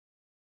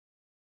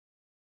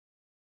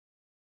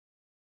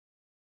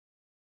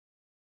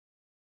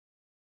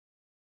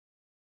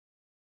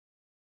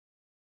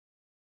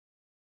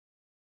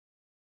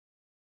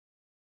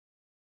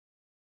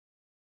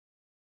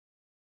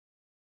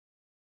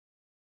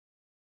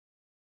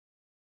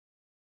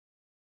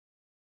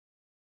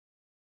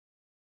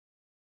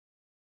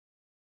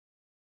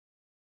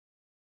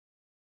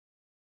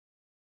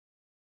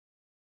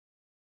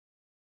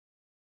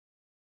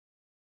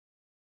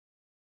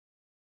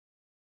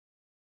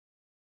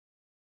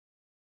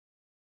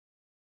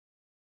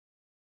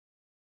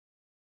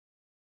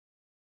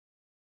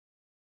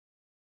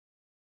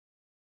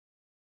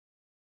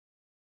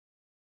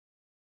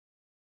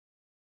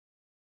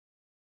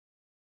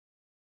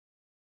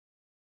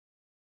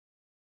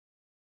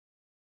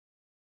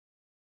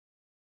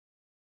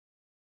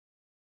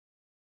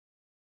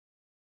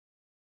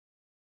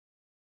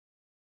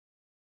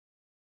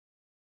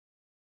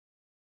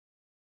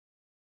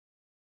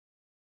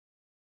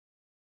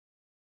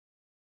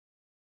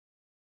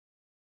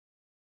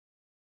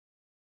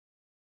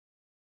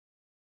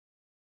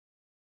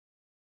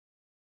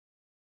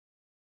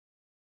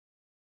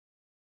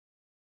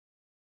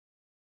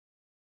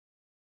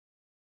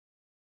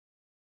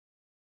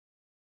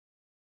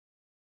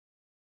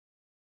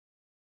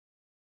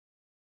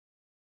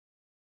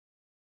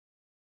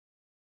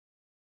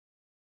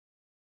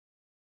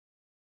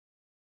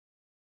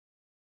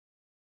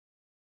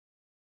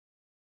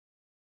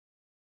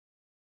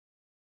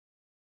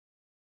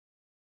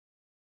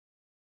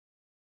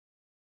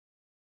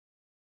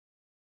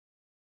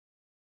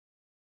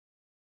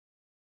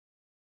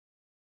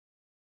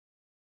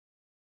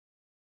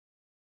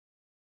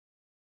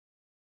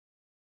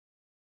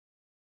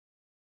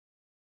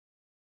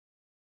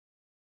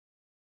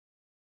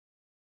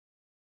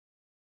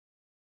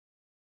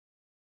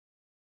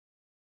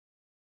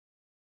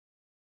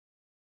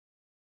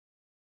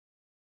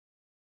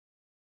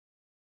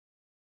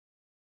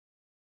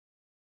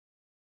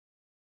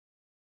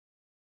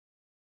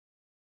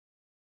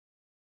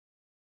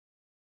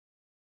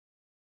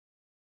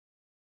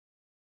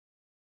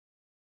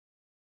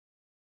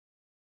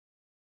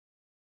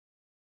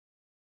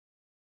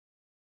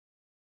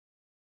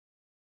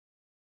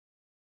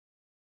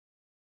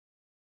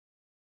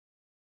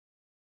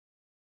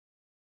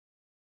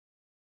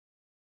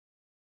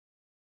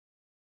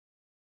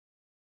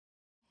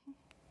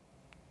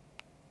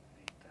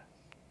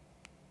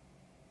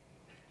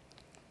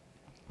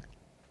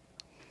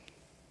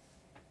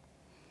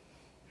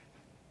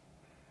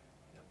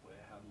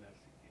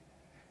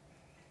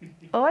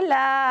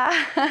Hola.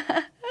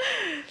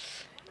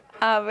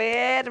 A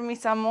ver,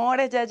 mis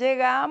amores, ya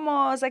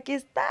llegamos. Aquí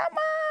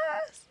estamos.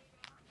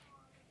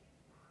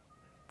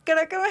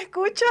 Creo que me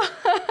escucho.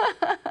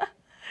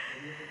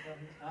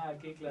 Ah,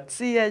 aquí, claro.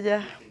 Sí,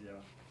 allá. Sí, ya va.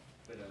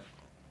 Espera,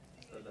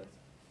 saludos.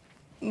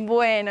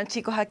 Bueno,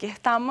 chicos, aquí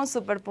estamos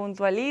súper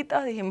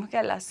puntualitos. Dijimos que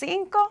a las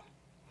 5.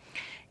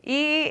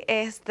 Y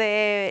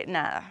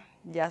nada,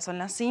 ya son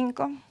las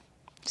 5.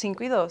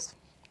 5 y 2.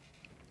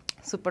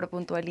 Súper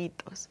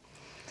puntualitos.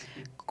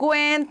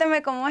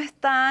 Cuéntenme cómo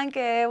están.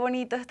 Qué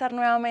bonito estar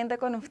nuevamente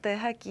con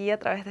ustedes aquí a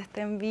través de este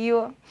en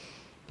vivo.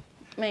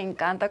 Me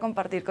encanta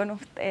compartir con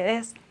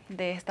ustedes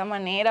de esta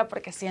manera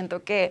porque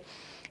siento que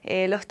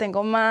los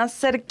tengo más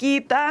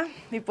cerquita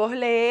y puedo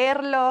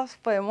leerlos,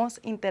 podemos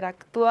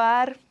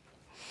interactuar.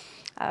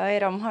 A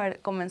ver, vamos a ver,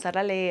 comenzar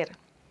a leer.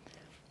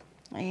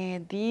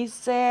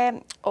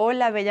 Dice,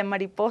 hola bella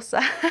mariposa.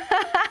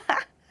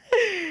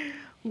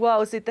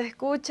 Wow, si te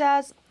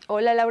escuchas.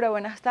 Hola Laura,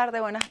 buenas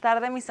tardes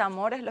mis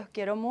amores, los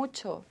quiero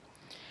mucho.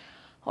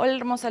 Hola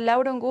hermosa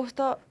Laura, un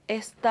gusto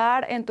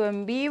estar en tu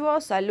en vivo.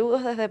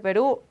 Saludos desde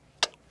Perú.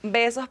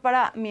 Besos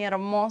para mi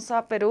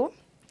hermosa Perú,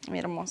 mi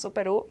hermoso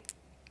Perú,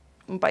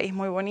 un país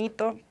muy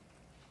bonito.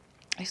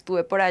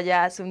 Estuve por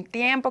allá hace un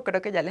tiempo, creo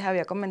que ya les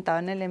había comentado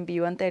en el en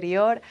vivo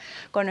anterior.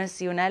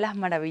 Conocí una de las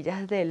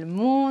maravillas del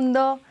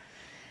mundo,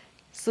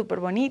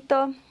 súper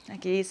bonito.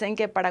 Aquí dicen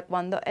que para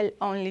cuando el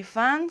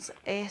OnlyFans,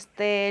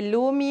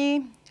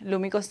 Lumi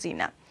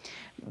Cocina.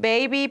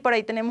 Baby, por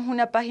ahí tenemos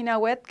una página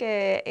web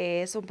que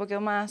es un poquito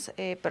más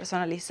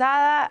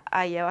personalizada.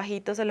 Ahí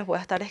abajito se los voy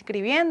a estar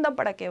escribiendo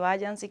para que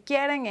vayan si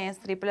quieren. Es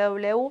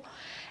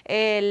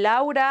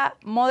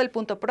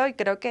www.lauramodel.pro y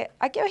creo que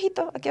aquí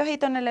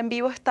abajito en el en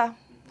vivo está,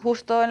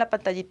 justo en la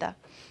pantallita.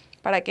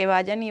 Para que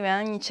vayan y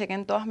vean y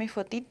chequen todas mis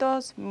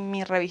fotitos,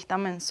 mi revista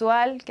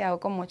mensual que hago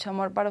con mucho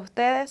amor para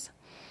ustedes.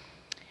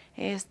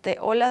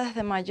 Hola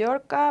desde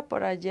Mallorca,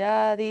 por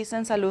allá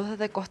dicen saludos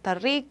desde Costa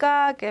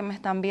Rica, que me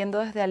están viendo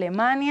desde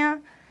Alemania.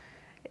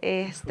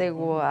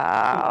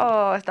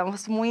 Wow,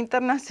 estamos muy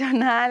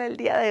internacional el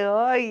día de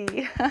hoy.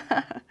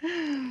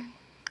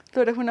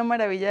 Tú eres una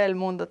maravilla del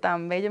mundo,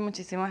 tan bello,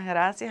 muchísimas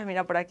gracias.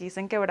 Mira, por aquí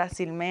dicen que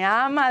Brasil me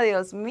ama,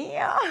 Dios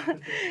mío.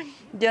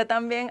 Yo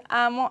también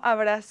amo a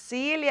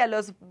Brasil y a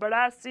los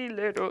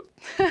brasileros.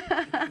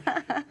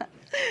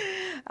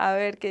 A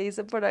ver, ¿qué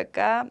dice por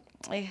acá?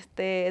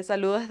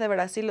 Saludos desde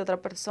Brasil, otra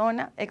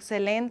persona.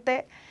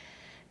 Excelente.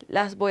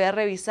 Las voy a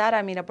revisar.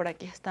 Ah, mira, por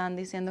aquí están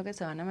diciendo que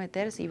se van a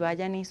meter. Si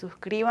vayan y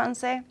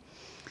suscríbanse.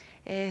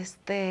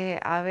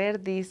 A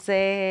ver,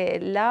 dice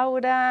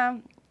Laura.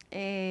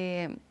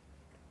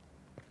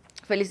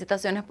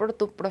 Felicitaciones por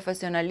tu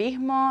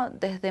profesionalismo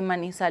desde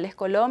Manizales,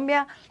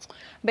 Colombia.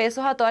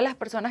 Besos a todas las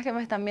personas que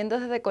me están viendo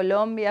desde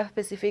Colombia,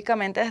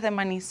 específicamente desde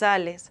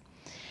Manizales.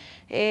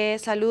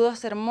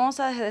 Saludos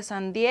hermosa desde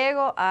San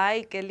Diego.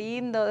 Ay, qué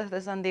lindo,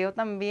 desde San Diego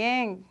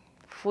también.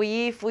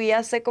 Fui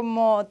hace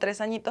como 3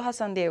 añitos a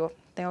San Diego.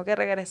 Tengo que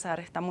regresar,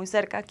 está muy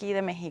cerca aquí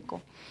de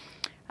México.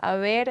 A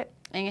ver,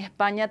 en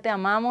España te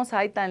amamos.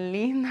 Ay, tan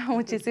linda,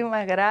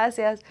 muchísimas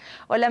gracias.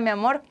 Hola, mi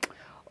amor.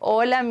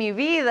 Hola, mi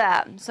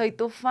vida. Soy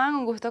tu fan,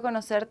 un gusto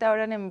conocerte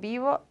ahora en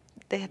vivo.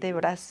 Desde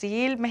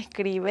Brasil me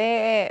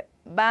escribe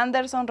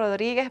Vanderson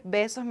Rodríguez.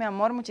 Besos, mi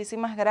amor,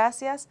 muchísimas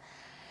gracias.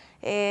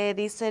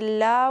 Dice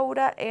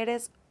Laura,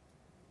 eres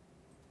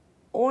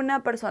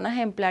una persona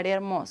ejemplar y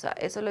hermosa.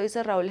 Eso lo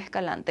dice Raúl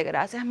Escalante.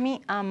 Gracias,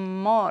 mi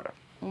amor.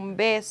 Un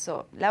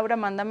beso. Laura,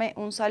 mándame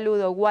un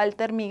saludo.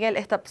 Walter Miguel,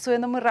 está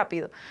subiendo muy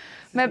rápido.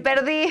 Me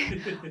perdí.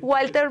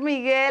 Walter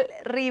Miguel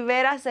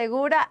Rivera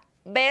Segura.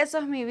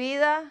 Besos, mi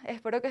vida.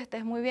 Espero que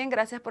estés muy bien.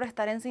 Gracias por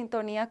estar en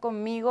sintonía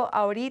conmigo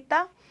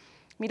ahorita.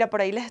 Mira,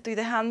 por ahí les estoy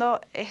dejando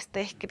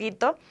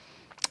escrito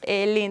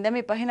el link de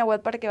mi página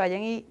web para que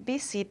vayan y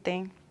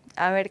visiten.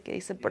 A ver qué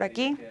dice por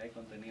aquí. Hay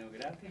contenido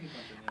gratis y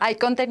contenido... Hay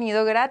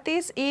contenido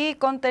gratis y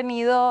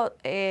contenido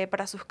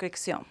para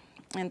suscripción.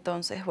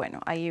 Entonces, bueno,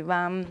 ahí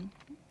van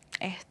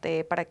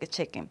para que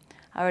chequen.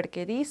 A ver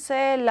qué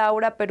dice.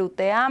 Laura, Perú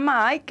te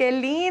ama. Ay, qué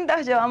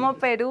lindas. Yo amo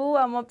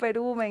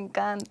Perú, me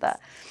encanta.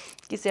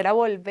 Quisiera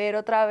volver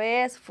otra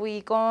vez.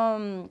 Fui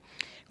con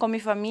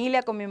mi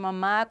familia, con mi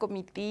mamá, con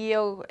mi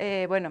tío.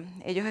 Bueno,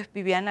 ellos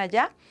vivían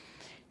allá.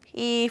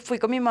 Y fui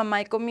con mi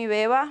mamá y con mi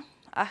beba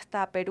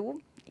hasta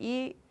Perú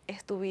y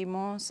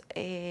estuvimos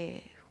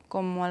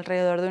como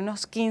alrededor de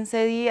unos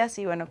 15 días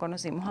y bueno,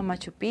 conocimos a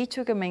Machu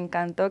Picchu, que me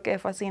encantó, quedé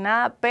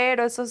fascinada,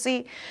 pero eso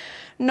sí,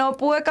 no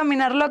pude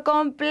caminarlo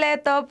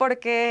completo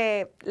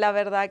porque la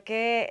verdad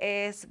que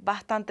es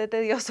bastante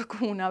tedioso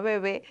con una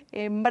bebé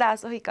en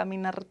brazos y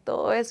caminar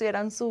todo eso, y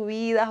eran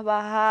subidas,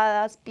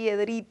 bajadas,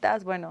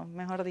 piedritas, bueno,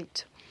 mejor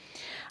dicho.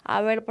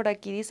 A ver, por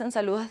aquí dicen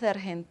saludos de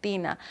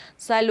Argentina.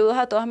 Saludos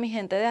a toda mi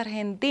gente de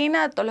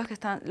Argentina, a todos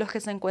los que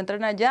se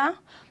encuentran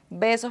allá.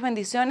 Besos,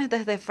 bendiciones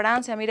desde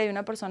Francia. Mira, hay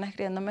una persona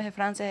escribiéndome desde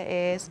Francia.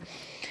 Es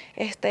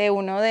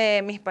uno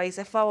de mis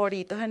países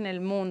favoritos en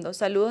el mundo.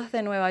 Saludos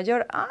de Nueva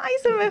York. ¡Ay,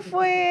 se me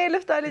fue! Lo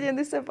estaba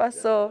leyendo y se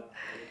pasó.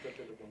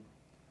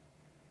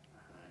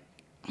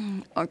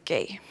 Ok.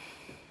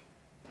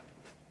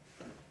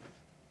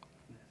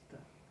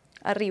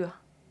 Arriba.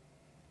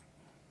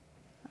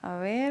 A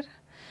ver.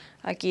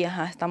 Aquí,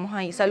 ajá, estamos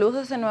ahí.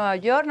 Saludos desde Nueva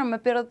York, no me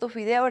pierdo tus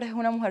videos, eres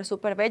una mujer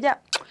súper bella.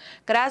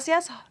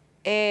 Gracias,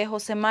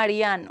 José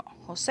Mariano,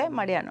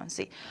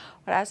 sí.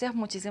 Gracias,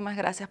 muchísimas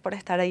gracias por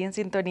estar ahí en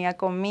sintonía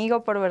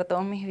conmigo, por ver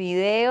todos mis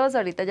videos.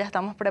 Ahorita ya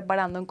estamos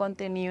preparando un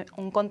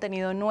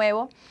contenido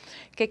nuevo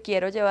que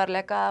quiero llevarle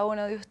a cada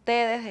uno de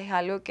ustedes. Es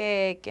algo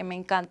que me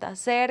encanta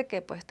hacer,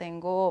 que pues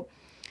tengo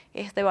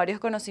varios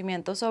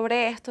conocimientos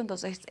sobre esto,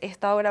 entonces he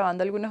estado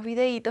grabando algunos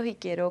videitos y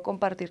quiero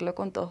compartirlo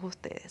con todos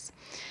ustedes.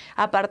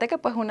 Aparte que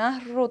pues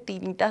unas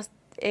rutinitas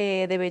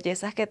de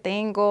bellezas que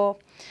tengo,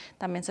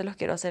 también se los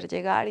quiero hacer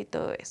llegar y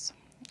todo eso.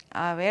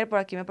 A ver, por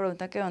aquí me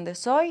preguntan que dónde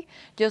soy.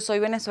 Yo soy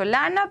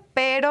venezolana,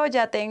 pero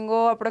ya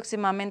tengo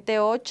aproximadamente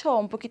 8 o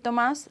un poquito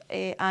más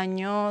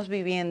años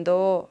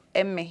viviendo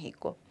en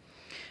México.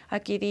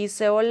 Aquí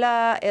dice,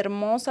 hola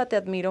hermosa, te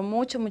admiro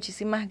mucho,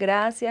 muchísimas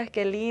gracias,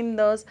 qué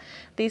lindos.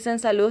 Dicen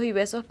saludos y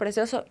besos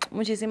preciosos,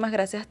 muchísimas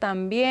gracias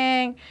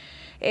también.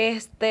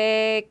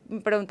 Me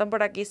preguntan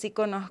por aquí si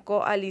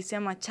conozco a Alicia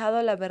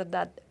Machado, la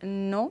verdad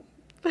no.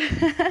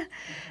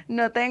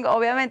 No tengo,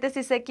 obviamente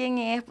sí sé quién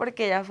es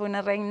porque ella fue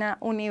una reina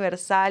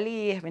universal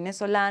y es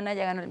venezolana,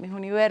 ya ganó el Miss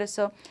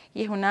Universo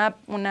y es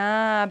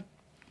una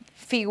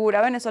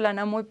figura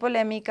venezolana muy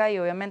polémica y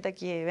obviamente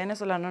aquí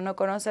venezolano no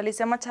conoce a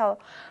Alicia Machado,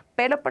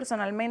 pero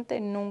personalmente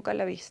nunca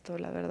la he visto,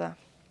 la verdad.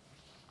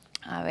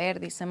 A ver,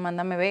 dicen,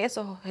 mándame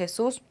besos,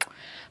 Jesús,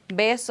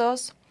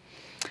 besos.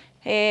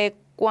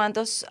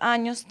 ¿Cuántos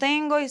años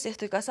tengo y si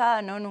estoy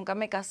casada? No, nunca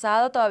me he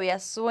casado, todavía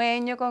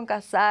sueño con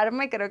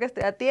casarme, creo que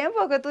estoy a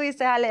tiempo. ¿Qué tú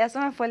dices, Ale? Ya se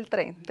me fue el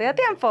tren. ¿Estoy a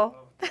tiempo?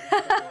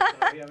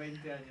 Todavía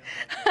 20 años.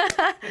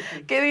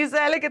 Que dice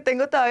Ale que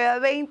tengo todavía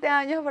 20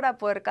 años para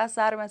poder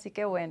casarme, así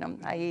que bueno,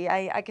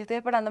 aquí estoy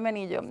esperando mi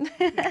anillo.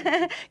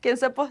 ¿Quién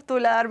se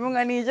postula a darme un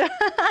anillo?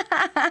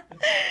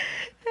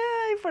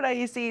 Ay, por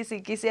ahí sí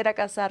quisiera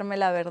casarme,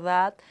 la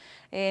verdad.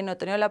 No he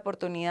tenido la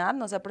oportunidad,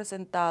 no se ha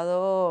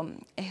presentado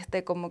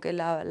como que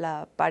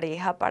la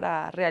pareja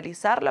para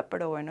realizarla,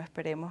 pero bueno,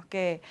 esperemos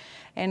que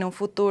en un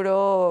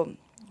futuro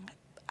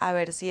a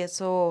ver si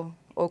eso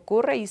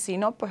ocurre y si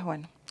no, pues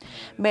bueno.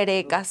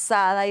 Veré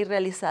casada y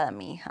realizada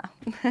mi hija.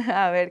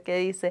 A ver qué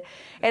dice.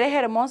 Eres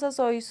hermosa,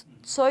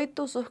 soy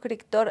tu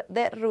suscriptor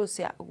de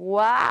Rusia.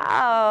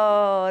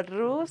 ¡Wow!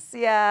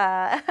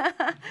 Rusia.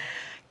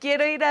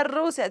 Quiero ir a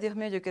Rusia. Dios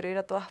mío, yo quiero ir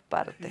a todas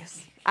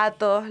partes. A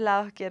todos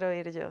lados quiero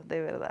ir yo,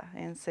 de verdad,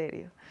 en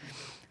serio.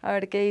 A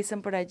ver qué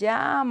dicen por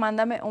allá.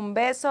 Mándame un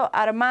beso.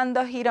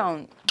 Armando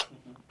Girón.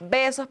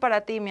 Besos para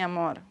ti, mi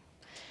amor.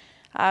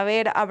 A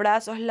ver,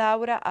 abrazos,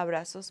 Laura.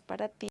 Abrazos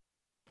para ti.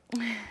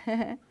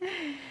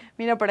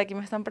 Mira, por aquí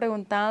me están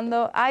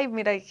preguntando. Ay,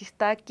 mira, aquí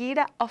está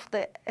Kira of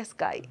the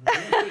Sky.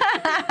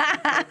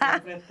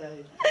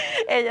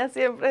 Ella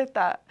siempre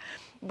está.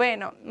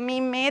 Bueno,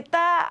 mi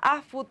meta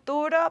a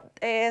futuro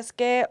es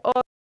que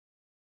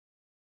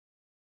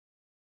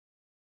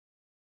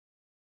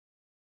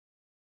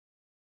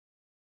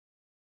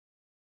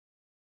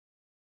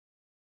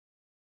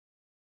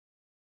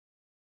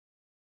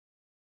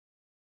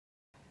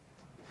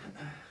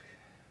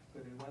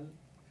Pero igual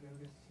creo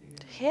que sí.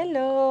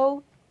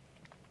 hello.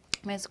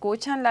 ¿Me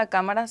escuchan? La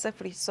cámara se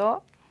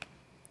frizó.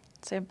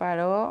 Se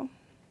paró.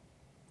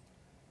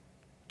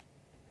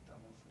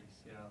 Estamos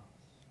friseados.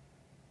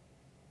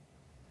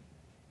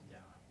 Ya.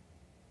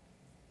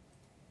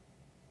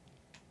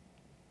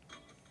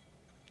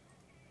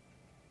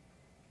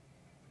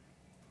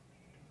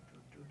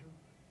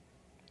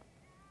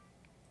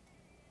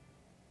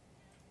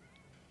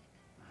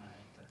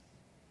 Ahí estás.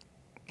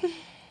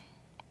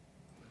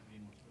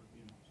 Volvimos.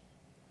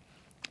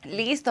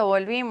 Listo,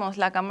 volvimos.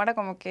 La cámara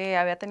como que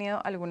había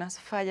tenido algunas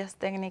fallas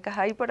técnicas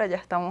ahí, pero ya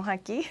estamos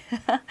aquí.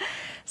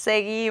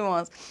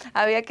 Seguimos.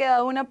 Había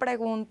quedado una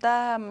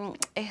pregunta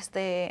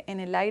en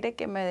el aire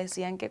que me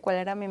decían que cuál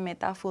era mi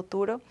meta a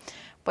futuro.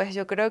 Pues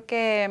yo creo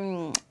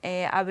que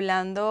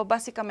hablando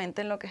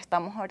básicamente en lo que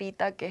estamos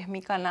ahorita, que es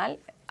mi canal,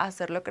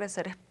 hacerlo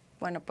crecer,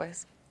 bueno,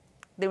 pues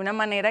de una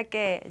manera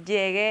que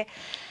llegue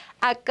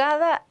a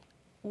cada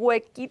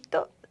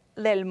huequito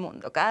del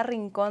mundo, cada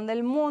rincón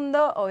del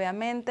mundo,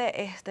 obviamente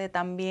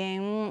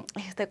también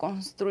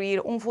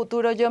construir un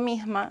futuro yo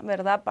misma,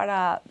 ¿verdad?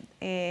 Para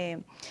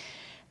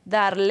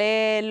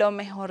darle lo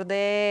mejor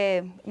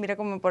mira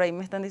como por ahí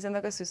me están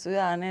diciendo que soy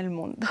ciudadana del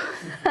mundo,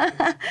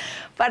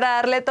 para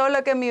darle todo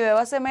lo que mi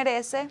beba se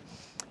merece.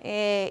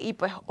 Y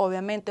pues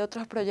obviamente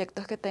otros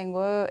proyectos que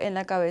tengo en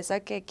la cabeza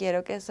que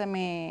quiero que se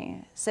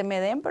me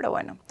den, pero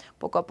bueno,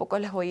 poco a poco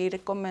les voy a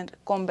ir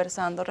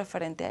conversando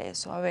referente a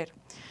eso. A ver,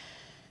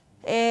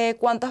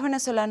 ¿cuántos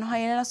venezolanos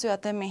hay en la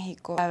Ciudad de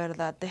México? La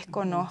verdad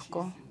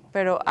desconozco, Muchísimo.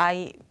 pero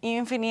hay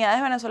infinidad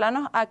de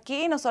venezolanos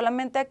aquí, no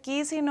solamente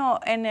aquí, sino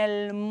en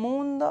el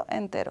mundo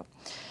entero.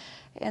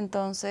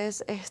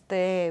 Entonces,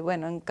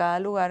 bueno, en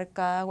cada lugar,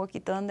 cada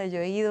huequito donde yo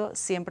he ido,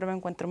 siempre me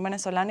encuentro un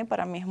venezolano y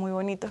para mí es muy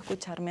bonito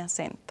escuchar mi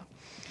acento.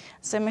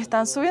 Se me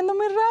están subiendo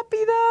muy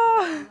rápido.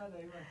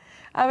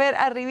 A ver,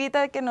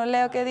 arribita que no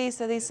leo qué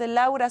dice. Dice,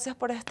 Lau, gracias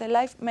por este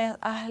live. Me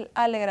has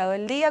alegrado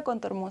el día con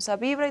tu hermosa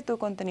vibra y tu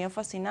contenido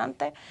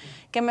fascinante,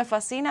 que me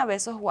fascina.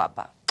 Besos,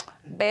 guapa.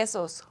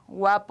 Besos,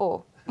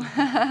 guapo.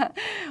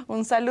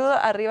 Un saludo.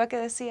 Arriba que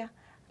decía.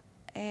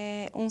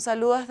 Un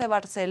saludo desde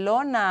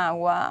Barcelona.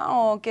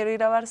 Wow, quiero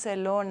ir a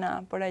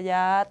Barcelona. Por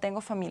allá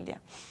tengo familia.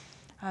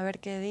 A ver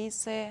qué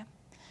dice.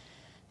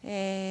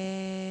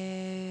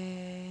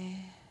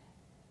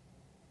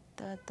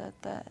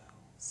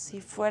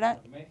 Si fuera...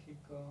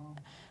 México.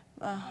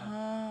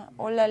 Ajá.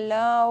 Hola,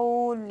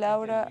 Lau.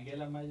 Laura.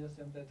 Miguel Amayo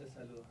siempre te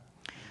saluda.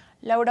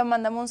 Laura,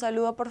 mándame un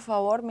saludo, por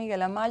favor,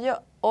 Miguel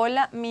Amayo.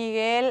 Hola,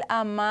 Miguel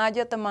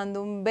Amayo, te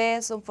mando un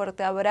beso, un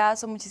fuerte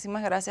abrazo.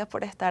 Muchísimas gracias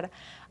por estar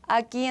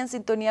aquí en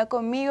sintonía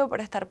conmigo,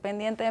 por estar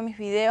pendiente de mis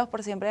videos,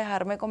 por siempre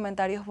dejarme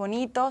comentarios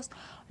bonitos.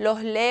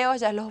 Los leo,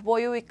 ya los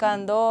voy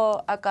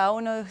ubicando a cada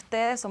uno de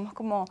ustedes. Somos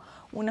como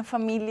una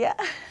familia,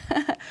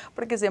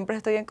 porque siempre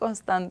estoy en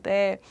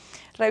constante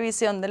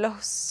revisión de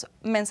los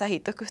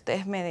mensajitos que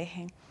ustedes me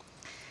dejen.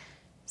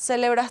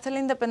 ¿Celebraste la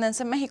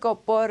independencia en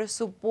México? Por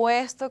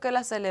supuesto que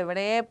la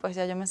celebré, pues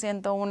ya yo me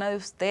siento una de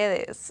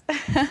ustedes.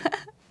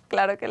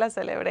 Claro que la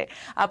celebré.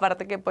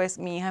 Aparte que pues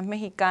mi hija es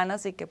mexicana,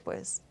 así que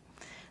pues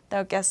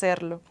tengo que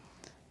hacerlo.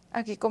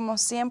 Aquí como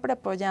siempre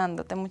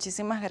apoyándote.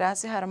 Muchísimas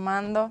gracias,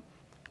 Armando.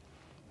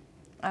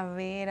 A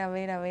ver.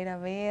 Exacto,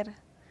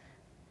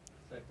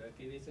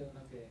 aquí dice uno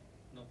que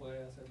no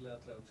puede hacer la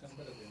traducción,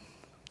 pero que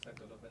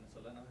exacto, los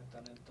venezolanos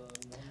están en todo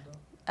el mundo.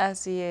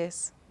 Así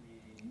es.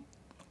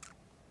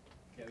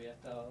 Que había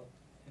estado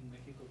en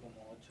México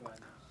como 8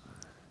 años.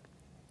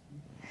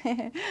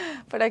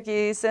 Por aquí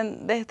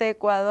dicen, desde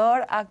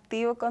Ecuador,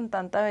 activo con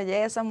tanta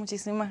belleza,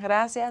 muchísimas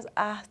gracias.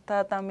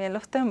 Hasta también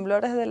los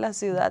temblores de la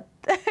ciudad.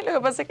 Lo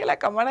que pasa es que la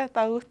cámara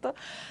está justo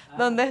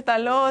donde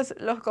están los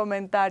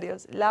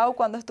comentarios. Lau,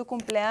 ¿cuándo es tu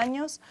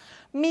cumpleaños?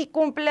 Mi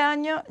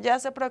cumpleaños ya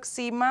se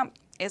aproxima,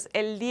 es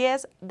el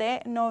 10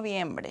 de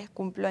noviembre,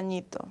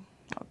 cumpleañito,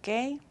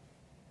 ¿ok?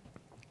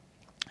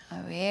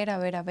 A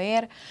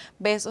ver.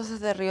 Besos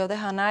desde Río de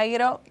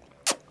Janeiro.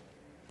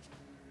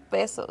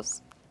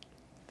 Besos.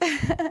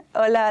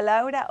 Hola,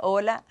 Laura.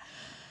 Hola.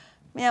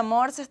 Mi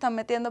amor, se están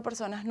metiendo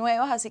personas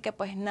nuevas, así que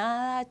pues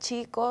nada,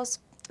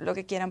 chicos, lo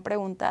que quieran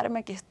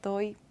preguntarme, aquí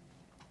estoy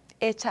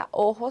hecha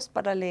ojos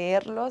para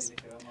leerlos, Dice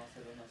que vamos a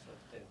hacer unos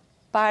sorteos.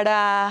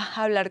 para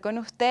hablar con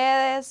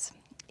ustedes.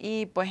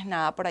 Y pues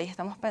nada, por ahí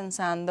estamos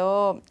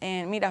pensando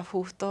en, mira,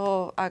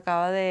 justo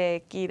acaba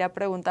de Kira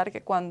preguntar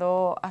que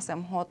cuándo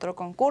hacemos otro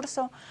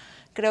concurso.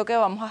 Creo que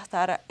vamos a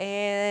estar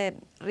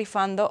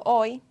rifando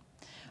hoy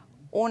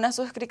una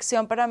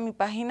suscripción para mi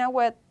página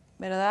web,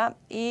 ¿verdad?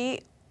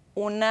 Y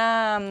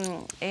una,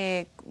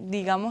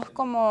 digamos,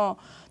 como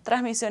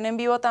transmisión en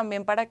vivo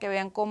también para que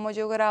vean cómo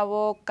yo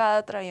grabo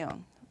cada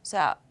trayón. O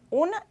sea,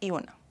 una y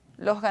una.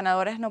 Los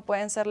ganadores no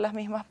pueden ser las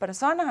mismas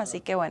personas, así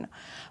que bueno,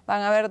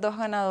 van a haber 2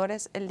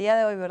 ganadores el día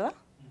de hoy, ¿verdad?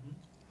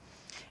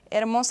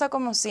 Hermosa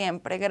como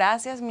siempre.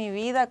 Gracias, mi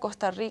vida.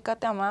 Costa Rica,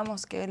 te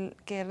amamos.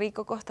 Qué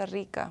rico Costa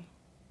Rica.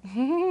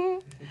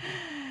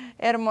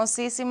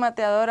 Hermosísima,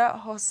 te adora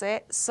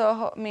José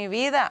Sojo. Mi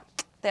vida,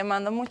 te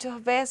mando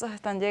muchos besos.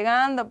 Están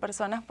llegando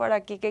personas por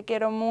aquí que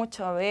quiero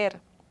mucho. A ver.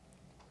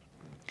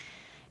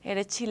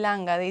 Eres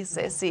chilanga,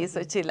 dice. Sí,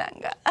 soy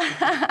chilanga.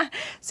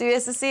 Si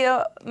hubiese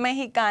sido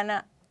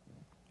mexicana,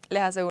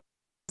 les aseguro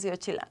que hubiese sido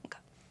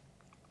chilanga.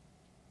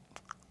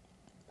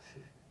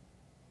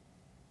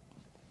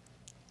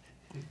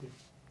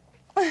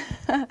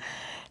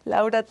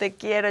 Laura, te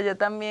quiero. Yo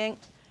también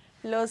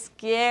los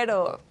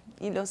quiero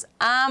y los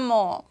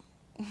amo.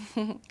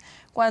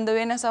 ¿Cuándo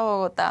vienes a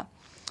Bogotá?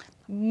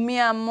 Mi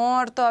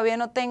amor, todavía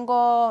no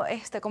tengo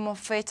como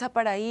fecha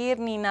para ir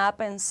ni nada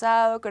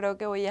pensado. Creo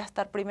que voy a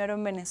estar primero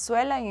en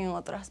Venezuela y en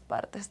otras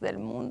partes del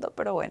mundo,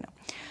 pero bueno,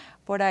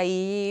 por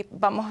ahí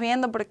vamos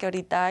viendo porque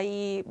ahorita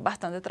hay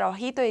bastante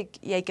trabajito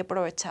y hay que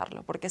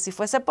aprovecharlo. Porque si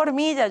fuese por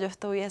mí ya yo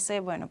estuviese,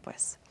 bueno,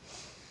 pues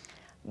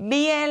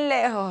bien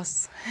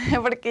lejos,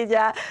 porque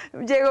ya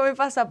llegó mi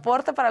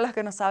pasaporte. Para los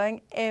que no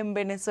saben, en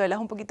Venezuela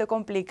es un poquito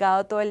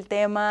complicado todo el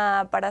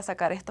tema para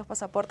sacar estos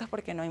pasaportes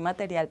porque no hay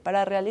material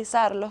para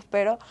realizarlos,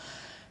 pero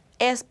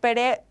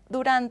esperé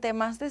durante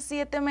más de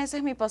 7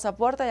 meses mi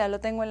pasaporte, ya lo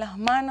tengo en las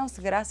manos,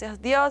 gracias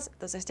a Dios,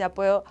 entonces ya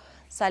puedo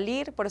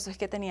salir. Por eso es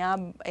que tenía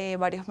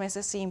varios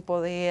meses sin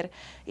poder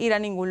ir a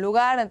ningún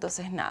lugar,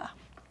 entonces nada,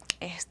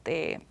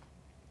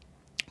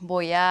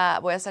 voy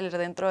a salir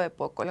dentro de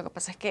poco. Lo que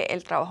pasa es que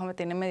el trabajo me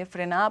tiene medio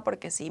frenada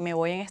porque si me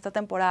voy en esta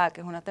temporada, que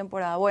es una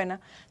temporada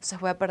buena, entonces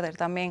voy a perder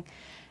también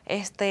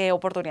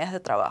oportunidades de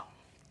trabajo.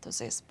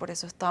 Entonces, por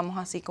eso estamos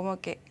así como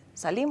que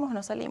salimos,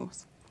 no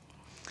salimos.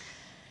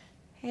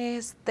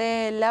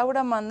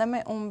 Laura,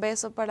 mándame un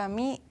beso para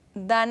mí.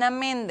 Dana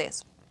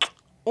Méndez,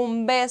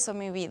 un beso,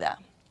 mi vida.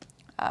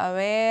 A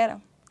ver,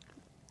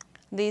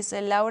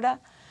 dice Laura,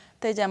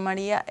 te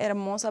llamaría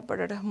hermosa,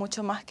 pero eres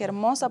mucho más que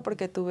hermosa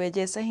porque tu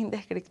belleza es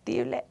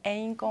indescriptible e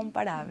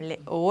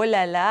incomparable. ¡Oh,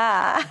 la,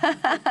 la!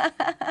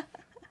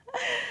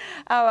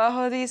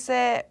 Abajo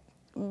dice,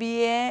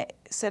 bien,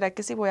 ¿será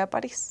que si voy a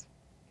París?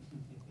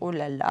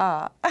 La,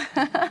 la.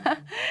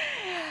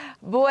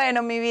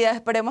 Bueno, mi vida,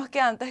 esperemos que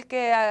antes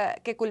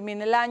que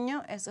culmine el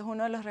año, ese es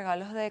uno de los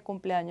regalos de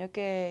cumpleaños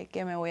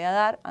que me voy a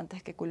dar,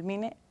 antes que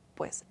culmine,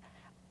 pues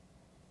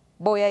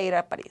voy a ir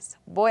a París,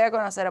 voy a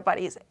conocer a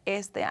París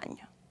este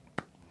año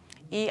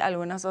y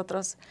algunos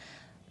otros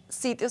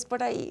sitios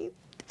por ahí.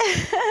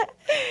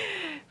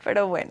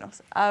 Pero bueno,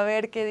 a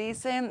ver qué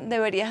dicen,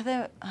 deberías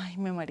de... Ay,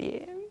 me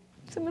mareé,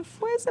 se me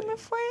fue.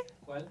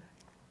 ¿Cuál?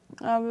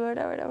 A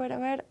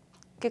ver.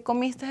 ¿Qué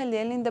comiste el día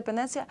de la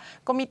independencia?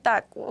 Comí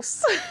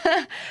tacos.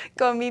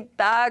 Comí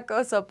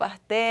tacos, sopa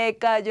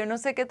azteca. Yo no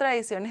sé qué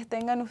tradiciones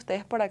tengan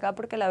ustedes por acá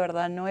porque la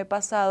verdad no he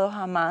pasado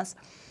jamás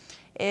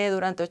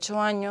durante 8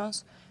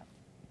 años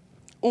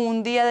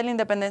un día de la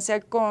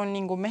independencia con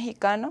ningún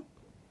mexicano.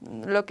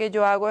 Lo que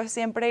yo hago es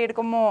siempre ir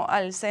como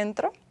al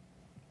centro,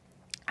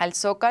 al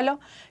Zócalo,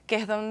 que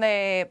es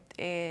donde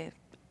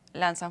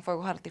lanzan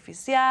fuegos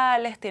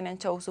artificiales, tienen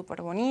shows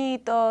súper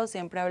bonitos,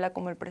 siempre habla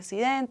como el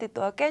presidente y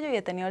todo aquello, y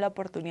he tenido la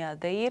oportunidad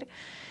de ir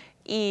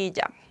y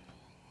ya.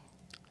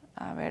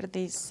 A ver,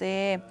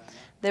 dice,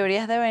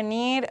 deberías de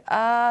venir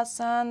a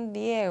San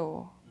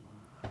Diego.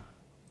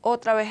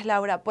 Otra vez,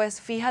 Laura,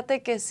 pues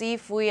fíjate que sí,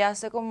 fui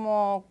hace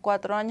como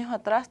 4 años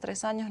atrás,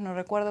 3 años, no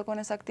recuerdo con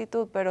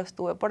exactitud, pero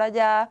estuve por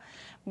allá,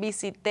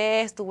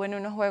 visité, estuve en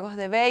unos juegos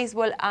de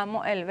béisbol,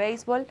 amo el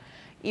béisbol,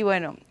 y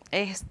bueno,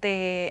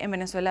 en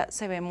Venezuela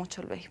se ve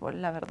mucho el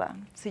béisbol, la verdad.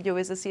 Si yo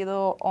hubiese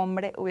sido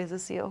hombre, hubiese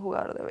sido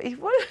jugador de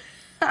béisbol.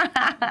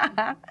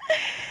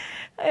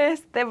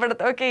 Pero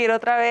tengo que ir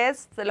otra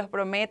vez, se los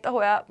prometo,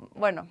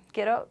 bueno,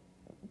 quiero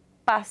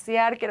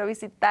pasear, quiero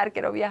visitar,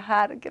 quiero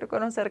viajar, quiero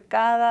conocer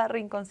cada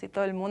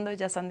rinconcito del mundo.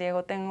 Ya San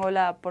Diego tengo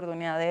la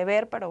oportunidad de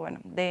ver, pero bueno,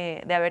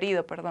 de haber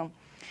ido, perdón.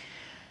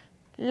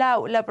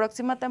 Lau, la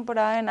próxima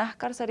temporada de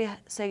NASCAR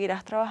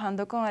seguirás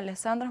trabajando con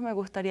Alessandro. Me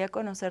gustaría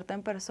conocerte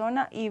en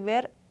persona y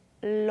ver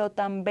lo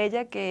tan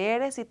bella que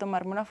eres y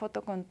tomarme una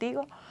foto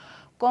contigo.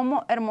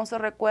 Como hermoso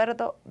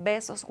recuerdo,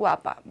 besos,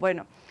 guapa.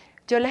 Bueno,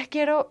 yo les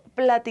quiero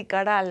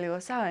platicar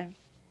algo, ¿saben?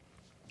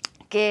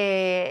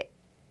 Que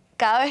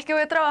cada vez que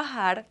voy a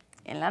trabajar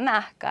en la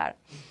NASCAR,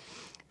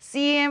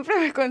 siempre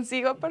me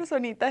consigo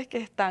personitas que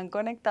están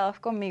conectados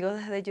conmigo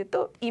desde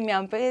YouTube y me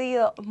han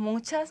pedido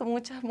muchas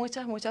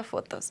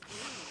fotos.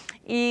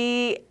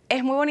 Y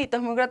es muy bonito,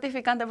 es muy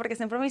gratificante porque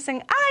siempre me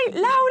dicen, ¡ay,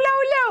 Lau!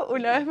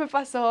 Una vez me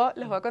pasó,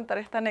 les voy a contar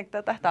esta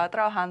anécdota, estaba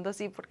trabajando,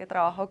 sí, porque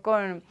trabajo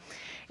con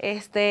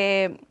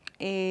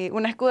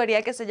una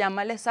escudería que se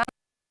llama Alessandro.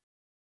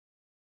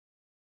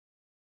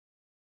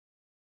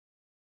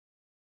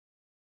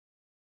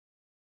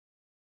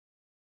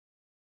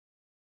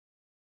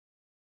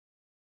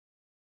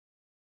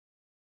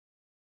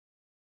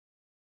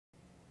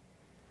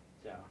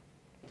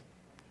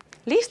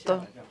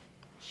 ¿Listo?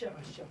 Ya.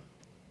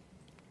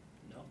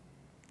 No.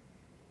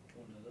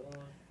 1, 2,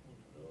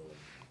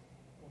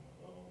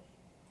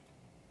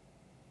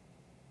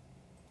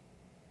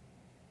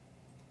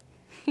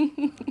 1, 2.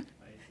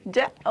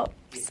 Ya,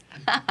 ops.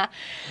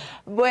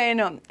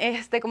 Bueno,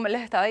 como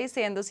les estaba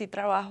diciendo, sí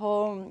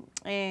trabajo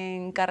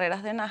en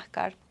carreras de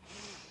NASCAR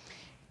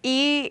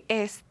y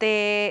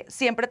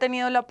siempre he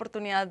tenido la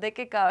oportunidad de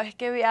que cada vez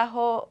que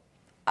viajo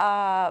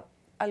a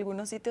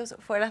algunos sitios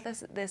fuera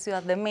de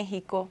Ciudad de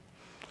México,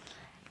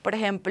 por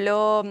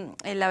ejemplo,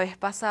 la vez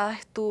pasada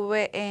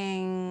estuve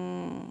ay,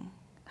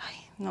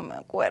 no me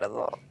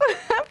acuerdo,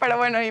 pero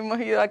bueno, hemos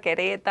ido a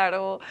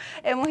Querétaro,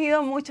 hemos ido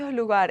a muchos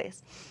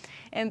lugares.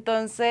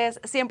 Entonces,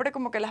 siempre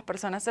como que las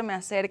personas se me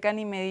acercan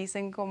y me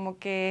dicen como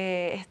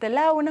que,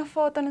 Lau, una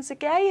foto, no sé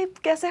qué, ay,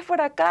 ¿qué haces por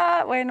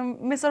acá? Bueno,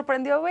 me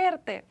sorprendió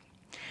verte.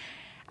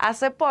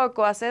 Hace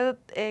poco, hace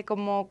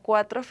como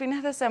 4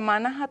 fines de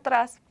semana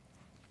atrás,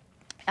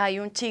 hay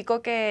un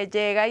chico que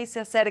llega y se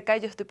acerca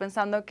y yo estoy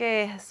pensando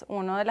que es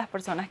una de las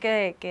personas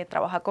que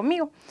trabaja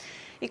conmigo.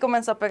 Y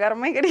comenzó a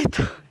pegarme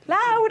gritos,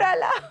 ¡Laura!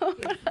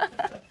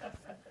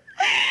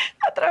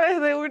 A través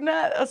de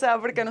o sea,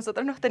 porque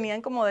nosotros nos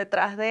tenían como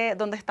detrás de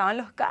donde estaban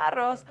los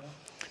carros,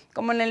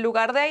 como en el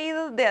lugar de ahí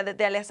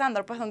de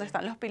Alessandro, pues donde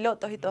están los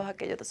pilotos y todo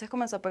aquello. Entonces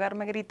comenzó a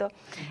pegarme grito,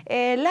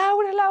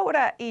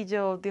 Laura. Y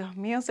yo, Dios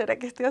mío, ¿será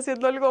que estoy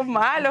haciendo algo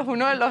malo? Es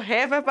uno de los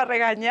jefes para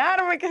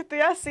regañarme, ¿qué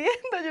estoy haciendo?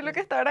 Yo lo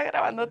que estaba era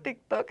grabando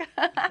TikTok.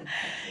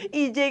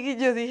 Y llegué y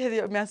yo dije,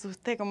 Dios, me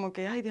asusté, como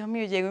que, ay, Dios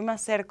mío, llego y me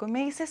acerco. Y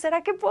me dice,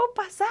 ¿será que puedo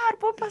pasar?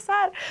 ¿Puedo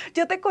pasar?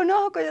 Yo te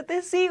conozco, yo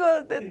te sigo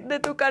de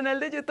tu canal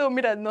de YouTube.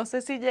 Mira, no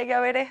sé si llegue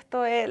a ver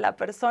esto la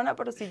persona,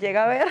 pero si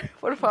llega a ver,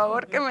 por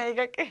favor, que me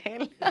diga que es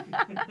él.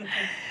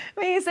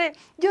 Me dice,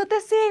 yo te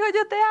sigo,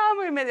 yo te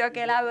amo, y me dio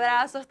aquel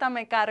abrazo, hasta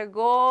me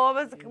cargó,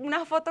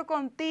 una foto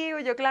contigo,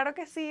 y yo, claro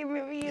que sí, mi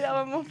vida,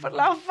 vamos por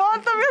la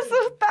foto, me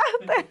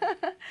asustaste.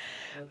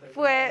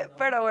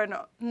 Pero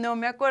bueno, no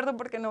me acuerdo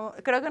porque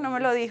creo que no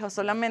me lo dijo,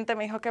 solamente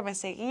me dijo que me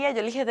seguía,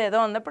 yo le dije, ¿de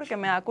dónde? Porque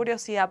me da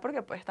curiosidad,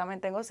 porque pues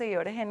también tengo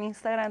seguidores en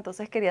Instagram,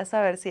 entonces quería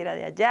saber si era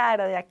de allá,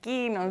 era de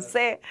aquí, no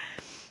sé.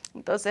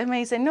 Entonces me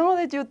dice, no,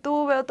 de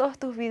YouTube veo todos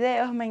tus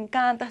videos, me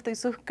encanta, estoy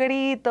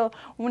suscrito,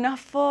 una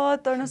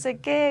foto, no sé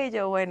qué. Y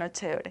yo, bueno,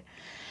 chévere.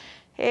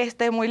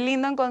 Muy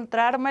lindo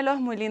encontrármelos,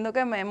 muy lindo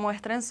que me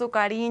muestren su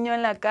cariño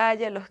en la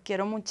calle, los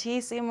quiero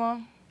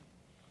muchísimo.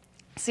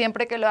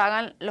 Siempre que lo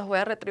hagan, los voy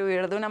a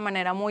retribuir de una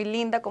manera muy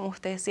linda, como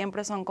ustedes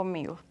siempre son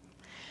conmigo.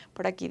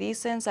 Por aquí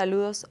dicen,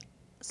 saludos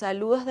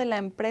de la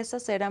empresa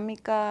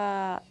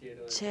Cerámica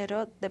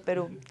Chero de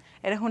Perú.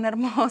 Eres una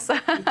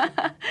hermosa.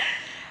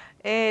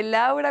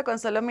 Laura, con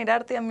solo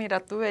mirarte y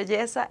admirar tu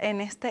belleza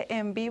en este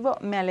en vivo,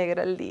 me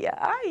alegra el día.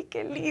 ¡Ay,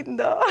 qué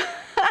lindo!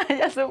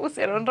 Ya se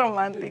pusieron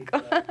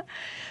románticos.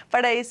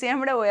 Para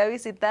diciembre voy a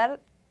visitarte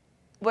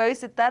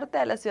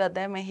a la Ciudad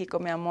de México,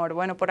 mi amor.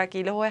 Bueno, por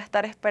aquí los voy a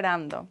estar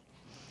esperando.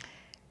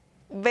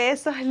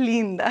 Besos,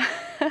 linda.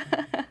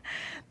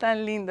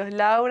 Tan lindos.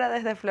 Laura,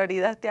 desde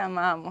Florida te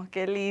amamos.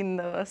 Qué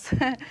lindos.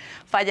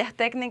 Fallas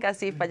técnicas,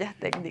 sí, fallas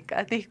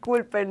técnicas.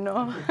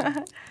 Discúlpenos.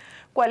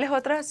 ¿Cuáles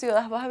otras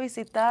ciudades vas a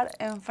visitar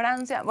en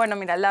Francia? Bueno,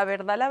 mira, la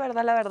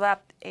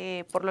verdad,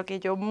 por lo que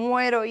yo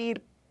muero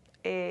ir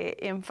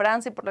en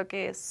Francia y por lo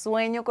que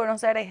sueño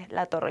conocer es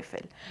la Torre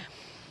Eiffel.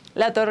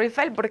 La Torre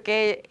Eiffel,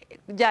 porque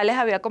ya les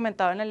había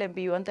comentado en el en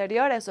vivo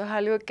anterior, eso es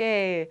algo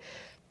que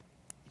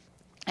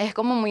es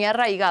como muy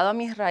arraigado a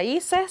mis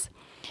raíces.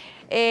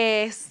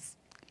 Es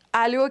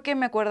algo que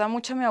me acuerda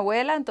mucho a mi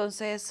abuela,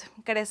 entonces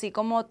crecí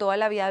como toda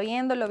la vida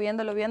viéndolo.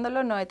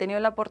 No he tenido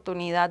la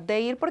oportunidad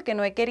de ir porque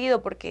no he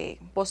querido, porque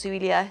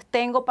posibilidades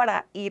tengo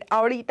para ir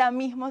ahorita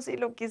mismo si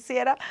lo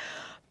quisiera.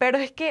 Pero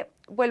es que,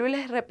 vuelvo y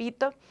les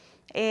repito,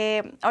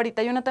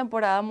 ahorita hay una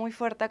temporada muy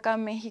fuerte acá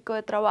en México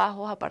de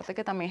trabajos, aparte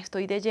que también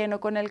estoy de lleno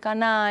con el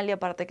canal y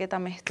aparte que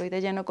también estoy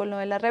de lleno con lo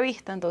de la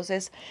revista.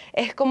 Entonces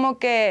es como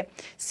que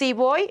si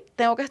voy,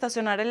 tengo que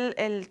estacionar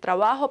el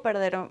trabajo,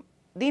 perder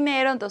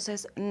dinero,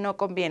 entonces no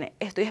conviene.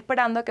 Estoy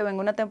esperando a que venga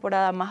una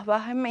temporada más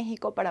baja en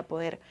México para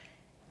poder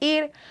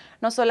ir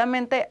no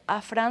solamente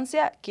a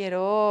Francia,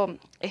 quiero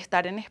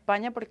estar en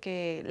España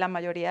porque la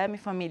mayoría de mi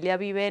familia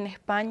vive en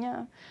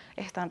España,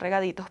 están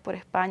regaditos por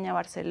España,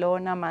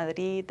 Barcelona,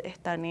 Madrid,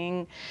 están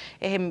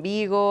en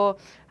Vigo,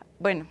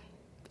 bueno,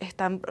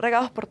 están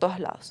regados por todos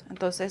lados,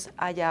 entonces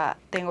allá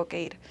tengo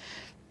que ir.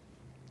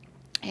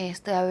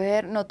 A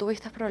ver, ¿no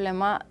tuviste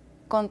problema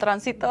con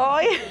tránsito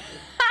hoy?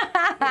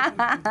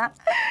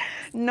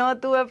 No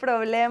tuve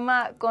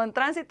problema con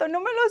tránsito, no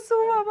me lo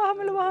subas,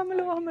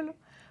 bájamelo.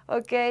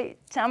 Ok,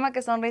 chama,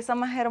 qué sonrisa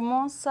más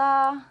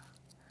hermosa.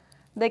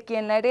 ¿De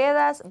quién la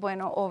heredas?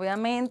 Bueno,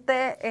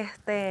 obviamente,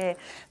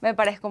 me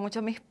parezco mucho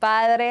a mis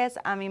padres,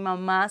 a mi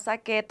mamá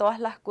saqué todas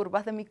las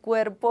curvas de mi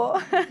cuerpo,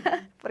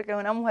 porque es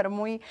una mujer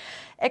muy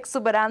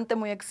exuberante,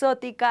 muy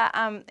exótica.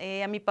 A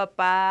mi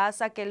papá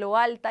saqué lo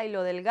alta y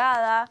lo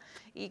delgada,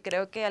 y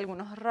creo que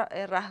algunos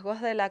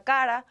rasgos de la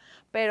cara,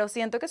 pero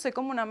siento que soy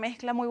como una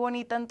mezcla muy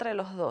bonita entre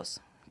los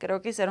dos.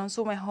 Creo que hicieron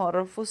su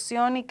mejor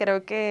fusión y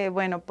creo que,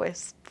 bueno,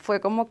 pues fue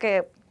como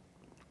que,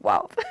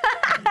 wow.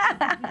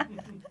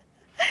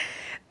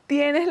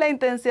 ¿Tienes la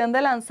intención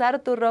de lanzar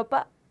tu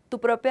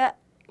propia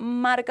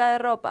marca de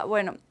ropa?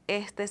 Bueno,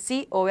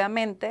 sí,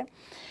 obviamente.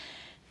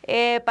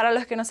 Para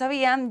los que no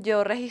sabían,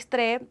 yo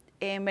registré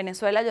en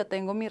Venezuela, yo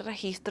tengo mi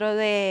registro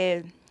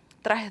de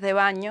trajes de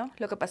baño.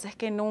 Lo que pasa es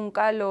que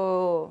nunca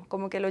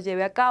como que lo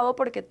llevé a cabo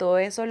porque todo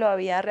eso lo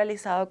había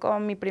realizado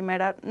con mi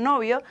primer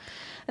novio.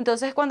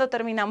 Entonces, cuando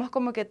terminamos,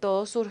 como que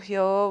todo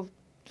surgió,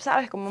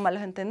 ¿sabes? Como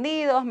malos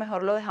entendidos,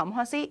 mejor lo dejamos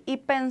así. Y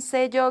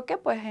pensé yo que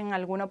pues en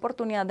alguna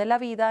oportunidad de la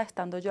vida,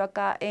 estando yo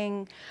acá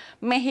en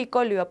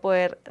México, lo iba a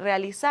poder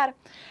realizar.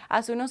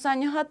 Hace unos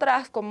años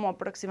atrás, como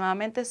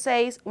aproximadamente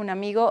 6, un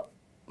amigo,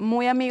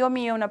 muy amigo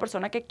mío, una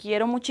persona que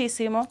quiero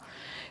muchísimo,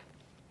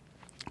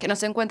 que no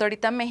se encuentra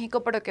ahorita en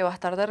México, pero que va a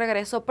estar de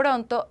regreso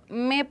pronto,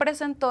 me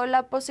presentó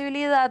la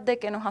posibilidad de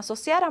que nos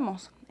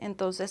asociáramos.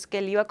 Entonces, que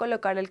él iba a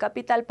colocar el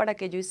capital para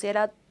que yo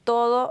hiciera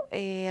todo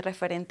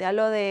referente a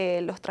lo de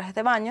los trajes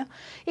de baño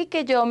y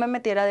que yo me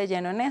metiera de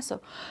lleno en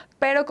eso.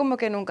 Pero como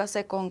que nunca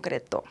se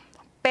concretó.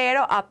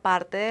 Pero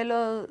aparte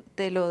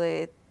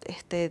de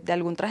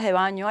algún traje de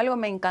baño o algo,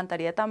 me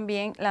encantaría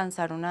también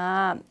lanzar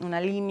una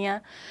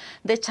línea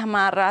de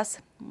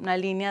chamarras, una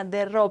línea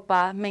de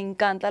ropa. Me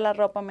encanta la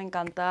ropa, me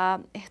encanta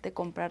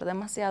comprar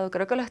demasiado.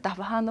 Creo que lo estás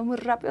bajando muy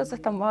rápido, se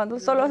están bajando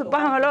solos.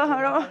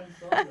 Bájamelo.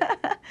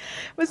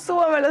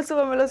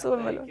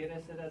 Súbamelo.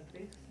 ¿Quieres ser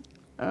actriz?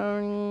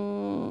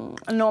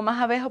 No,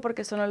 más abajo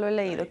porque eso no lo he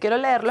leído. Quiero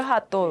leerlos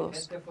a todos.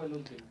 Este fue el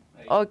último.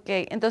 Ahí. Ok,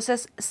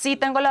 entonces sí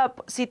tengo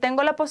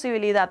la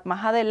posibilidad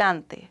más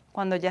adelante,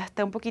 cuando ya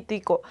esté un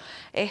poquitico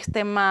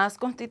más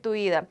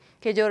constituida,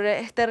 que yo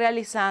esté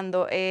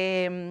realizando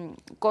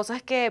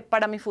cosas que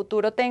para mi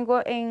futuro tengo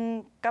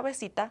en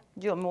cabecita,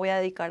 yo me voy a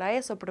dedicar a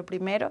eso, pero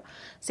primero,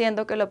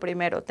 siendo que lo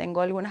primero,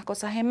 tengo algunas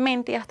cosas en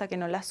mente y hasta que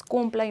no las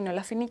cumpla y no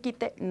las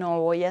finiquite, no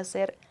voy a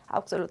hacer